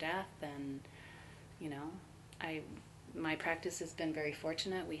life or death. And, my practice has been very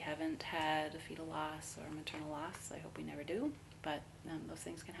fortunate. We haven't had a fetal loss or maternal loss. I hope we never do. But those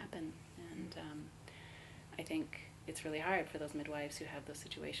things can happen. And I think it's really hard for those midwives who have those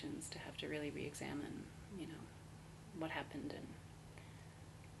situations to have to really re-examine, what happened. And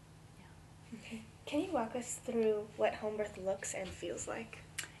yeah. Okay. Can you walk us through what home birth looks and feels like?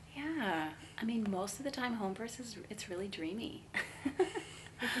 Yeah. Most of the time home birth it's really dreamy.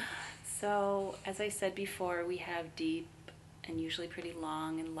 So, as I said before, we have deep and usually pretty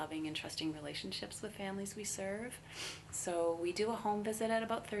long and loving and trusting relationships with families we serve. So we do a home visit at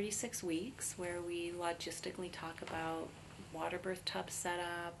about 36 weeks where we logistically talk about water birth tub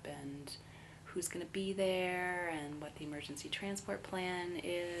setup and who's going to be there and what the emergency transport plan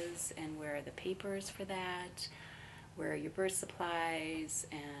is and where are the papers for that, where are your birth supplies,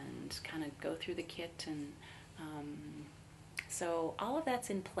 and kind of go through the kit. And so all of that's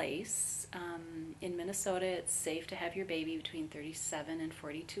in place. In Minnesota, it's safe to have your baby between 37 and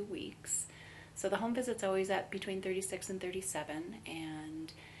 42 weeks. So the home visit's always at between 36 and 37,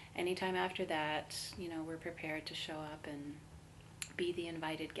 and anytime after that, we're prepared to show up and be the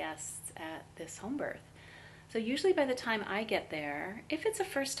invited guests at this home birth. So usually by the time I get there, if it's a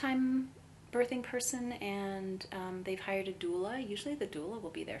first-time birthing person and they've hired a doula, usually the doula will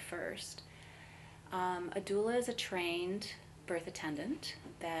be there first. A doula is a trained birth attendant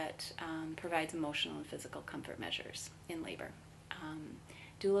that provides emotional and physical comfort measures in labor.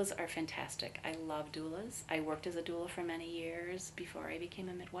 Doulas are fantastic. I love doulas. I worked as a doula for many years before I became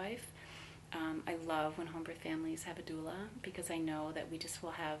a midwife. I love when home birth families have a doula because I know that we just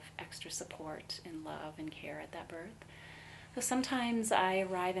will have extra support and love and care at that birth. So sometimes I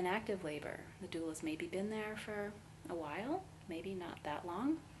arrive in active labor. The doula's maybe been there for a while, maybe not that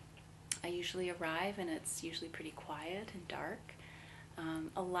long. I usually arrive and it's usually pretty quiet and dark.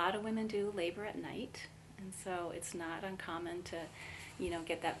 A lot of women do labor at night, and so it's not uncommon to,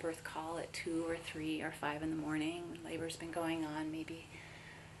 get that birth call at 2 or 3 or 5 in the morning when labor's been going on maybe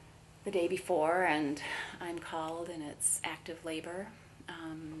the day before, and I'm called and it's active labor.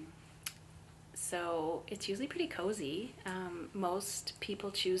 So it's usually pretty cozy. Most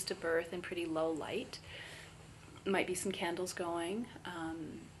people choose to birth in pretty low light. Might be some candles going.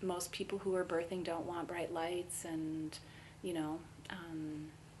 Most people who are birthing don't want bright lights and,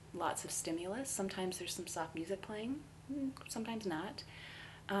 lots of stimulus. Sometimes there's some soft music playing, sometimes not.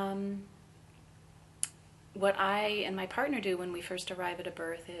 What I and my partner do when we first arrive at a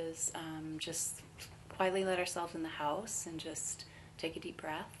birth is just quietly let ourselves in the house and just take a deep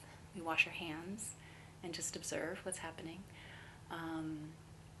breath. We wash our hands and just observe what's happening.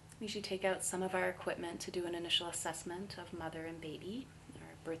 We usually take out some of our equipment to do an initial assessment of mother and baby,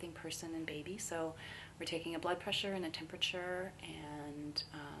 or birthing person and baby. So we're taking a blood pressure and a temperature and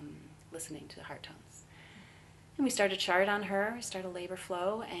listening to the heart tones. And we start a chart on her, we start a labor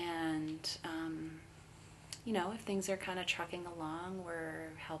flow, and if things are kind of trucking along, we're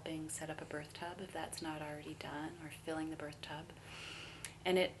helping set up a birth tub if that's not already done, or filling the birth tub.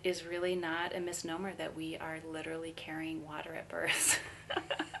 And it is really not a misnomer that we are literally carrying water at birth.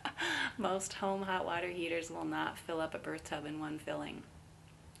 Most home hot water heaters will not fill up a birth tub in one filling.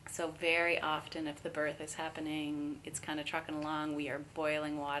 So very often if the birth is happening, it's kind of trucking along, we are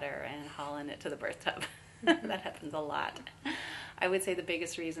boiling water and hauling it to the birth tub. That happens a lot. I would say the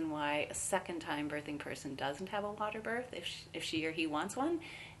biggest reason why a second-time birthing person doesn't have a water birth, if she or he wants one,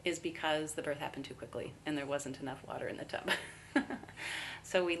 is because the birth happened too quickly and there wasn't enough water in the tub.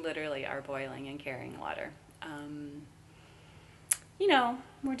 So we literally are boiling and carrying water.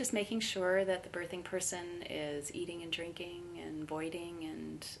 We're just making sure that the birthing person is eating and drinking and voiding,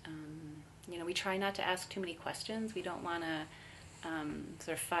 and we try not to ask too many questions. We don't want to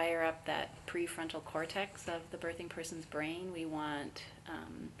sort of fire up that prefrontal cortex of the birthing person's brain. We want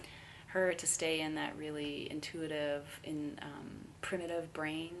her to stay in that really intuitive, primitive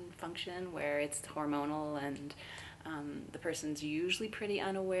brain function where it's hormonal, and the person's usually pretty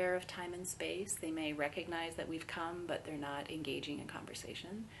unaware of time and space. They may recognize that we've come, but they're not engaging in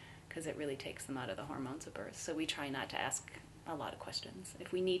conversation because it really takes them out of the hormones of birth. So we try not to ask a lot of questions.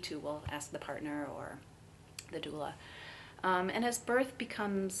 If we need to, we'll ask the partner or the doula. And as birth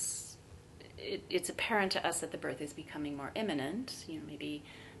becomes, it's apparent to us that the birth is becoming more imminent. Maybe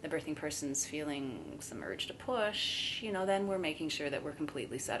the birthing person's feeling some urge to push, then we're making sure that we're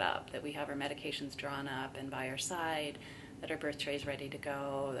completely set up, that we have our medications drawn up and by our side, that our birth tray is ready to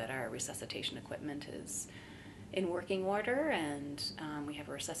go, that our resuscitation equipment is in working order, and we have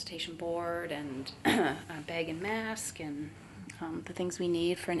a resuscitation board and a bag and mask and the things we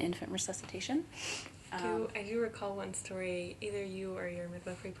need for an infant resuscitation. I do recall one story, either you or your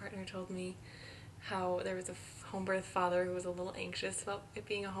midwifery partner told me how there was a home birth father who was a little anxious about it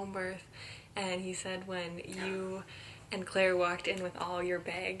being a home birth, and he said when you and Claire walked in with all your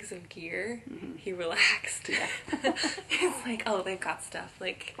bags of gear, he relaxed. Yeah. It's like, oh, they've got stuff.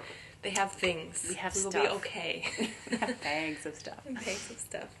 Like, they have things. We have stuff. We'll be okay. We have bags of stuff. Bags of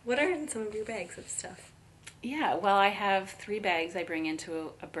stuff. What are in some of your bags of stuff? Yeah, well, I have 3 bags I bring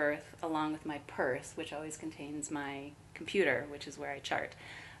into a birth along with my purse, which always contains my computer, which is where I chart.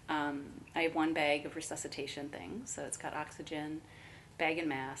 I have one bag of resuscitation things, so it's got oxygen, bag and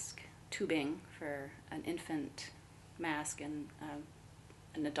mask, tubing for an infant mask and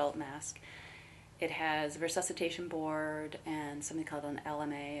an adult mask. It has a resuscitation board and something called an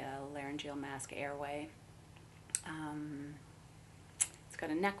LMA, a laryngeal mask airway. It's got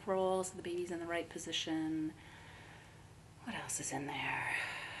a neck roll so the baby's in the right position. What else is in there?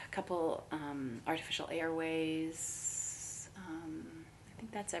 A couple artificial airways. I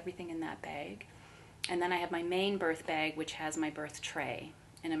think that's everything in that bag. And then I have my main birth bag, which has my birth tray.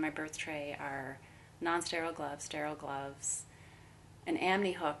 And in my birth tray are non-sterile gloves, sterile gloves, an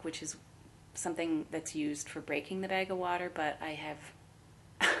amni hook, which is something that's used for breaking the bag of water, but I have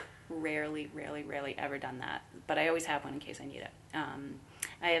rarely ever done that. But I always have one in case I need it.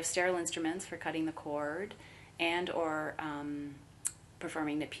 I have sterile instruments for cutting the cord and or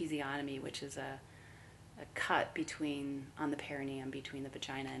performing the episiotomy, which is a cut on the perineum between the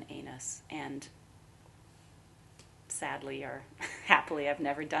vagina and anus. And sadly or happily, I've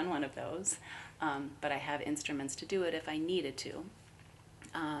never done one of those, but I have instruments to do it if I needed to.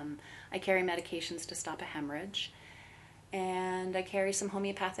 I carry medications to stop a hemorrhage, and I carry some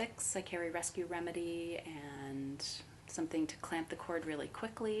homeopathics. I carry Rescue Remedy and something to clamp the cord really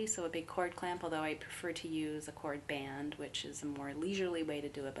quickly, so a big cord clamp, although I prefer to use a cord band, which is a more leisurely way to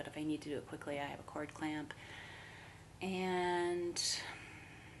do it, but if I need to do it quickly, I have a cord clamp. And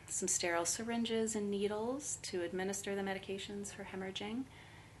some sterile syringes and needles to administer the medications for hemorrhaging.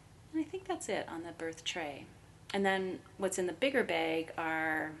 And I think that's it on the birth tray. And then what's in the bigger bag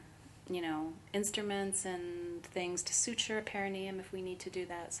are, instruments and things to suture a perineum if we need to do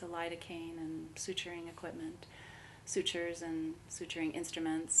that. So lidocaine and suturing equipment, sutures and suturing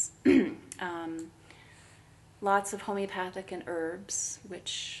instruments. Lots of homeopathic and herbs,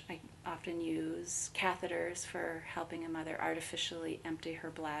 which I often use. Catheters for helping a mother artificially empty her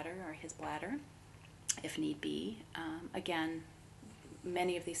bladder or his bladder, if need be. Again,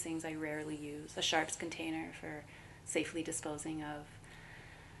 many of these things I rarely use. A sharps container for safely disposing of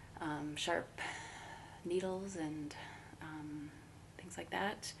sharp needles and things like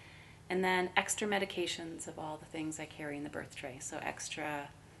that. And then extra medications of all the things I carry in the birth tray. So extra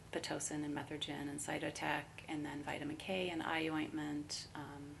Pitocin and Methergin and Cytotec, and then vitamin K and eye ointment,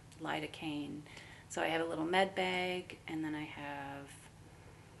 lidocaine. So I have a little med bag, and then I have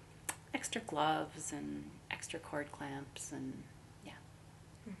extra gloves and extra cord clamps, and yeah.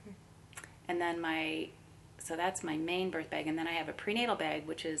 Mm-hmm. And then so that's my main birth bag, and then I have a prenatal bag,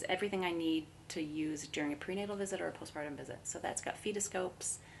 which is everything I need to use during a prenatal visit or a postpartum visit. So that's got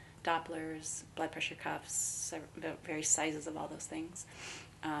fetoscopes, Dopplers, blood pressure cuffs, various sizes of all those things.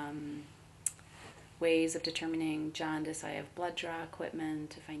 Ways of determining jaundice. I have blood draw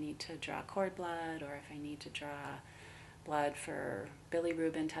equipment if I need to draw cord blood, or if I need to draw blood for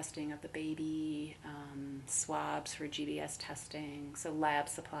bilirubin testing of the baby, swabs for GBS testing, so lab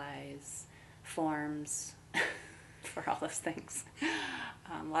supplies, forms for all those things.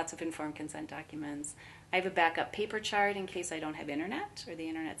 Lots of informed consent documents. I have a backup paper chart in case I don't have internet or the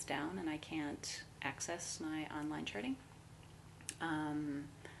internet's down and I can't access my online charting.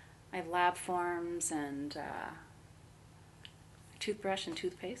 I have lab forms and toothbrush and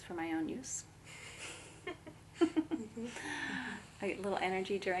toothpaste for my own use. A little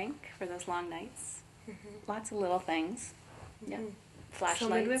energy drink for those long nights. Lots of little things. Yeah. Flashlights. So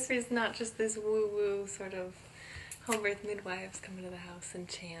midwifery is not just this woo-woo sort of Homebirth midwives come into the house and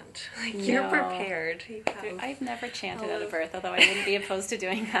chant. Like, no. You're prepared. I've never chanted at a birth, although I wouldn't be opposed to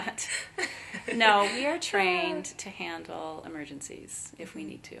doing that. No, we are trained to handle emergencies if we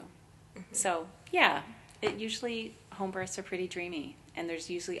need to. Mm-hmm. So, yeah, home births are pretty dreamy, and there's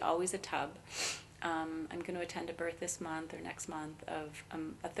usually always a tub. I'm going to attend a birth this month or next month of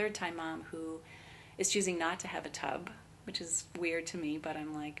a third-time mom who is choosing not to have a tub, which is weird to me, but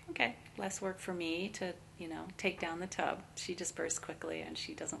I'm like, okay, less work for me to, take down the tub. She just bursts quickly and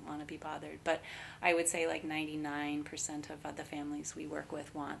she doesn't want to be bothered. But I would say like 99% of the families we work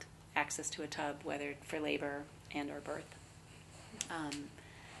with want access to a tub, whether for labor and or birth.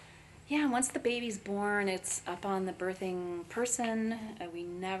 Once the baby's born, it's up on the birthing person. We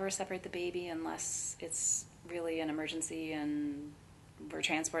never separate the baby unless it's really an emergency and we're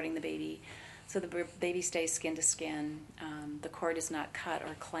transporting the baby. So the baby stays skin to skin. The cord is not cut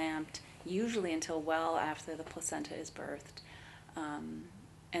or clamped, usually until well after the placenta is birthed.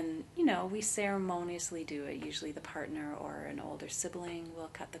 And, we ceremoniously do it. Usually the partner or an older sibling will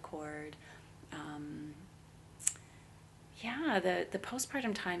cut the cord. The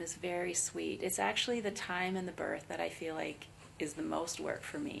postpartum time is very sweet. It's actually the time in the birth that I feel like is the most work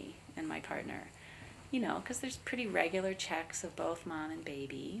for me and my partner. because there's pretty regular checks of both mom and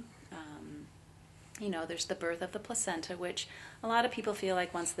baby. There's the birth of the placenta, which a lot of people feel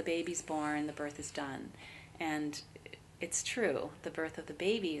like once the baby's born, the birth is done. And it's true, the birth of the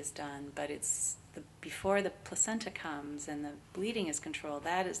baby is done, but it's before the placenta comes and the bleeding is controlled,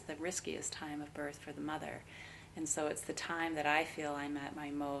 that is the riskiest time of birth for the mother. And so it's the time that I feel I'm at my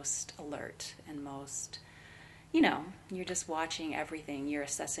most alert and most, you're just watching everything. You're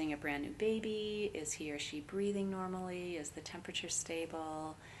assessing a brand new baby. Is he or she breathing normally? Is the temperature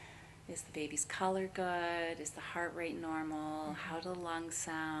stable? Is the baby's color good? Is the heart rate normal? How do the lungs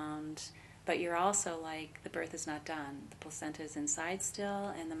sound? But you're also like, the birth is not done. The placenta is inside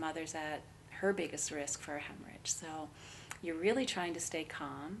still, and the mother's at her biggest risk for a hemorrhage. So you're really trying to stay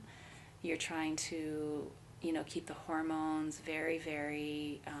calm. You're trying to, keep the hormones very,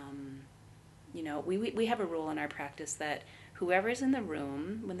 very, we have a rule in our practice that whoever's in the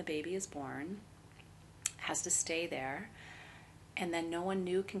room when the baby is born has to stay there. And then no one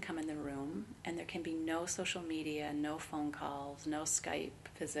new can come in the room, and there can be no social media, no phone calls, no Skype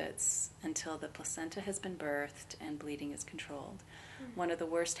visits until the placenta has been birthed and bleeding is controlled. Mm-hmm. One of the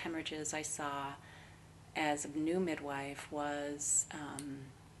worst hemorrhages I saw as a new midwife was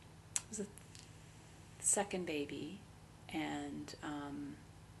a second baby, and there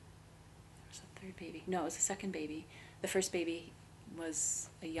was a third baby. No, it was a second baby. The first baby was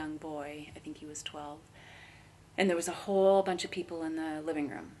a young boy. I think he was 12. And there was a whole bunch of people in the living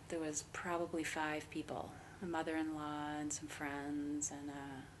room. There was probably 5 people, a mother-in-law and some friends and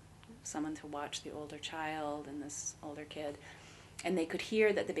someone to watch the older child and this older kid. And they could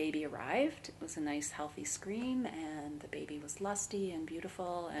hear that the baby arrived. It was a nice, healthy scream, and the baby was lusty and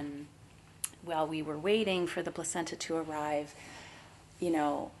beautiful. And while we were waiting for the placenta to arrive,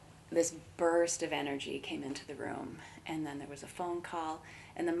 this burst of energy came into the room. And then there was a phone call.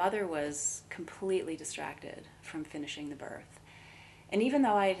 And the mother was completely distracted from finishing the birth. And even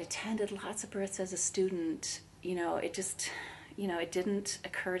though I had attended lots of births as a student, it just, it didn't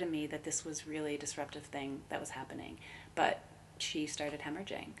occur to me that this was really a disruptive thing that was happening. But she started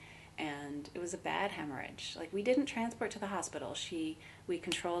hemorrhaging, and it was a bad hemorrhage. Like, we didn't transport to the hospital. We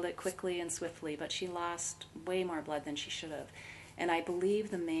controlled it quickly and swiftly, but she lost way more blood than she should have. And I believe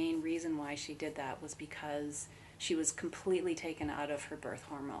the main reason why she did that was because she was completely taken out of her birth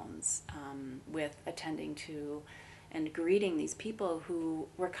hormones with attending to and greeting these people who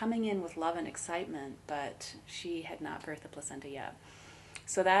were coming in with love and excitement, but she had not birthed the placenta yet.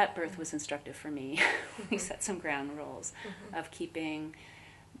 So that birth was instructive for me. We set some ground rules of keeping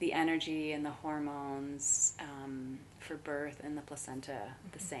the energy and the hormones for birth and the placenta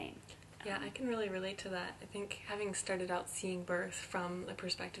the same. Yeah, I can really relate to that. I think having started out seeing birth from the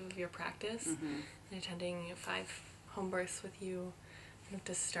perspective of your practice and attending 5 home births with you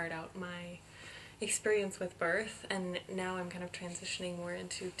to start out my experience with birth, and now I'm kind of transitioning more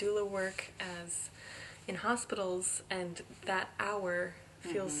into doula work as in hospitals, and that hour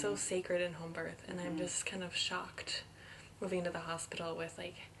feels so sacred in home birth, and I'm just kind of shocked moving into the hospital with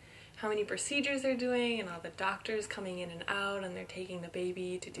like how many procedures they're doing and all the doctors coming in and out, and they're taking the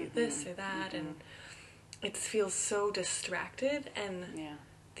baby to do this or that, and it feels so distracted. And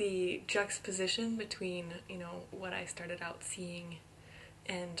the juxtaposition between what I started out seeing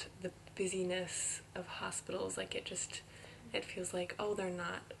and the busyness of hospitals, like it feels like, oh,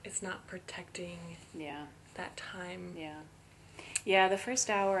 it's not protecting that time. Yeah, the first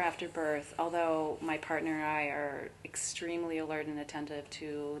hour after birth, although my partner and I are extremely alert and attentive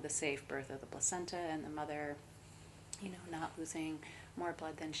to the safe birth of the placenta and the mother, not losing more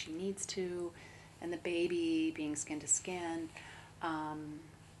blood than she needs to, and the baby being skin to skin,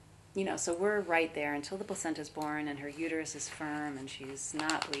 so we're right there until the placenta's born and her uterus is firm and she's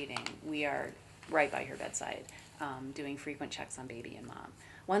not bleeding. We are right by her bedside, doing frequent checks on baby and mom.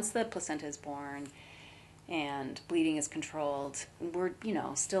 Once the placenta is born and bleeding is controlled, we're,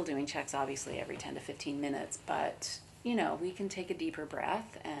 still doing checks obviously every 10 to 15 minutes, but, we can take a deeper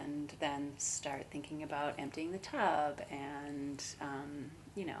breath and then start thinking about emptying the tub and,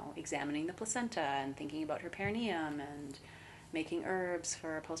 examining the placenta and thinking about her perineum and making herbs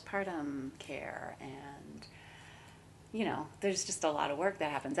for postpartum care. And, there's just a lot of work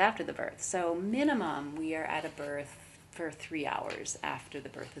that happens after the birth. So minimum, we are at a birth for 3 hours after the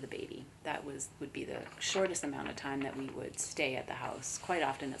birth of the baby. That would be the shortest amount of time that we would stay at the house. Quite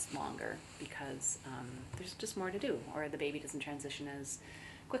often it's longer because there's just more to do, or the baby doesn't transition as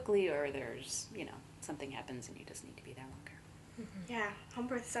quickly, or there's, something happens and you just need to be there longer. Yeah, home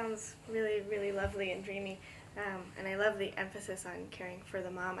birth sounds really, really lovely and dreamy. And I love the emphasis on caring for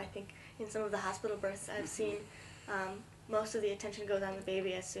the mom. I think in some of the hospital births I've seen, most of the attention goes on the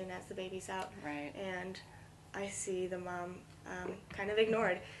baby as soon as the baby's out. Right. And I see the mom kind of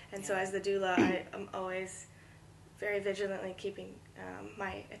ignored. And so as the doula, I am always very vigilantly keeping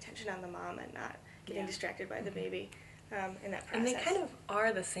my attention on the mom and not getting distracted by the baby in that process. And they kind of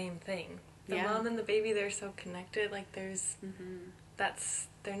are the same thing. The mom and the baby, they're so connected. Like there's,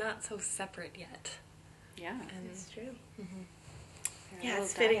 they're not so separate yet. Yeah. And It's true. They're a Yeah, little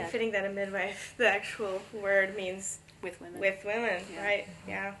it's dyad. fitting that a midwife, the actual word means With women. with women, Yeah. right?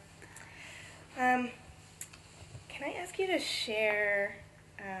 Yeah. Can I ask you to share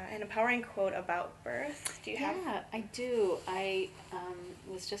an empowering quote about birth? Do you have? Yeah, I do. I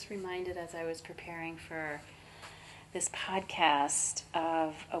was just reminded as I was preparing for this podcast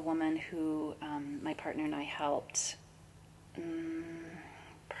of a woman who my partner and I helped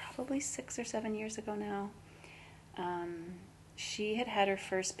probably 6 or 7 years ago now. She had had her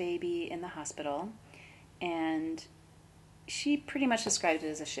first baby in the hospital, and she pretty much described it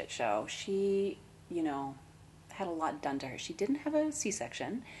as a shit show. She, had a lot done to her. She didn't have a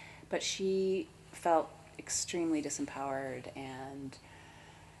C-section, but she felt extremely disempowered and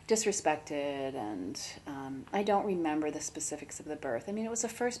disrespected, and I don't remember the specifics of the birth. I mean, it was a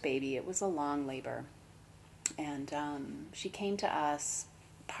first baby. It was a long labor. And she came to us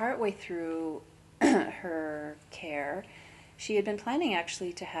partway through her care. She had been planning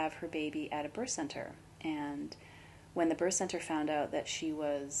actually to have her baby at a birth center. And when the birth center found out that she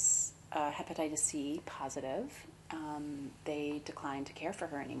was hepatitis C positive, they declined to care for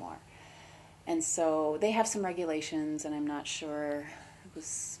her anymore. And so they have some regulations, and I'm not sure it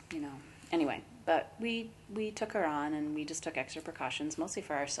was, anyway. But we took her on, and we just took extra precautions, mostly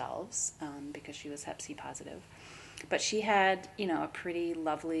for ourselves, because she was hep C positive. But she had, a pretty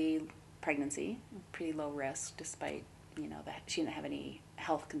lovely pregnancy, pretty low risk, despite, that she didn't have any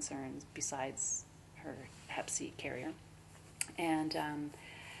health concerns besides her hep C carrier. And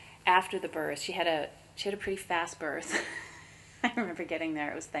after the birth, she had a pretty fast birth. I remember getting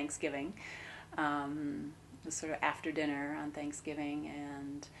there. It was Thanksgiving. It was sort of after dinner on Thanksgiving,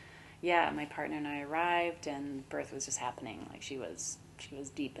 and my partner and I arrived, and birth was just happening. Like she was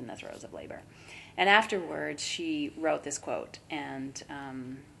deep in the throes of labor. And afterwards, she wrote this quote, and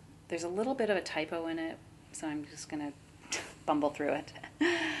there's a little bit of a typo in it, so I'm just going to bumble through it.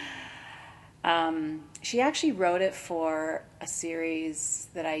 She actually wrote it for a series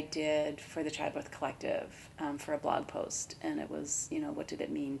that I did for the Childbirth Collective for a blog post, and it was, what did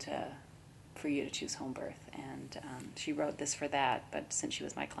it mean for you to choose home birth? And she wrote this for that, but since she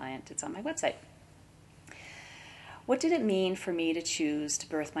was my client, it's on my website. What did it mean for me to choose to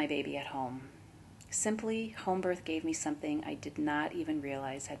birth my baby at home? Simply, home birth gave me something I did not even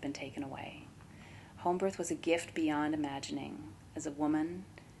realize had been taken away. Home birth was a gift beyond imagining, as a woman,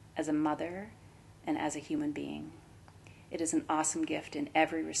 as a mother, and as a human being. It is an awesome gift in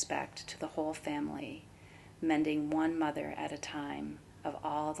every respect to the whole family, mending one mother at a time of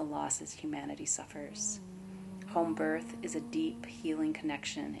all the losses humanity suffers. Home birth is a deep, healing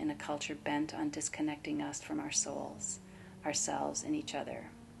connection in a culture bent on disconnecting us from our souls, ourselves, and each other.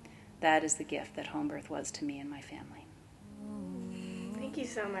 That is the gift that home birth was to me and my family. Thank you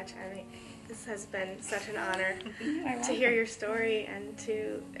so much, Emme. This has been such an honor to hear your story and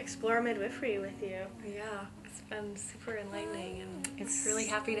to explore midwifery with you. Yeah, it's been super enlightening, and it's really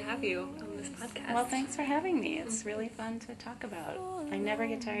happy to have you on this podcast. Well, thanks for having me. It's really fun to talk about. I never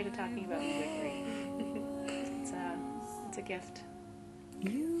get tired of talking about midwifery. It's a gift.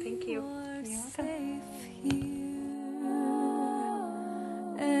 Thank you. You're welcome.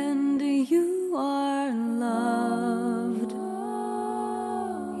 And you are loved.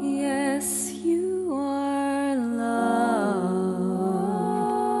 Yes, you are loved.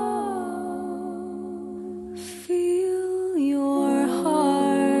 Feel your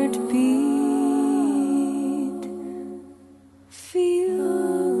heart beat.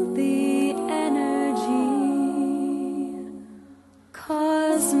 Feel the energy.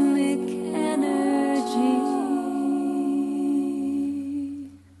 'Cause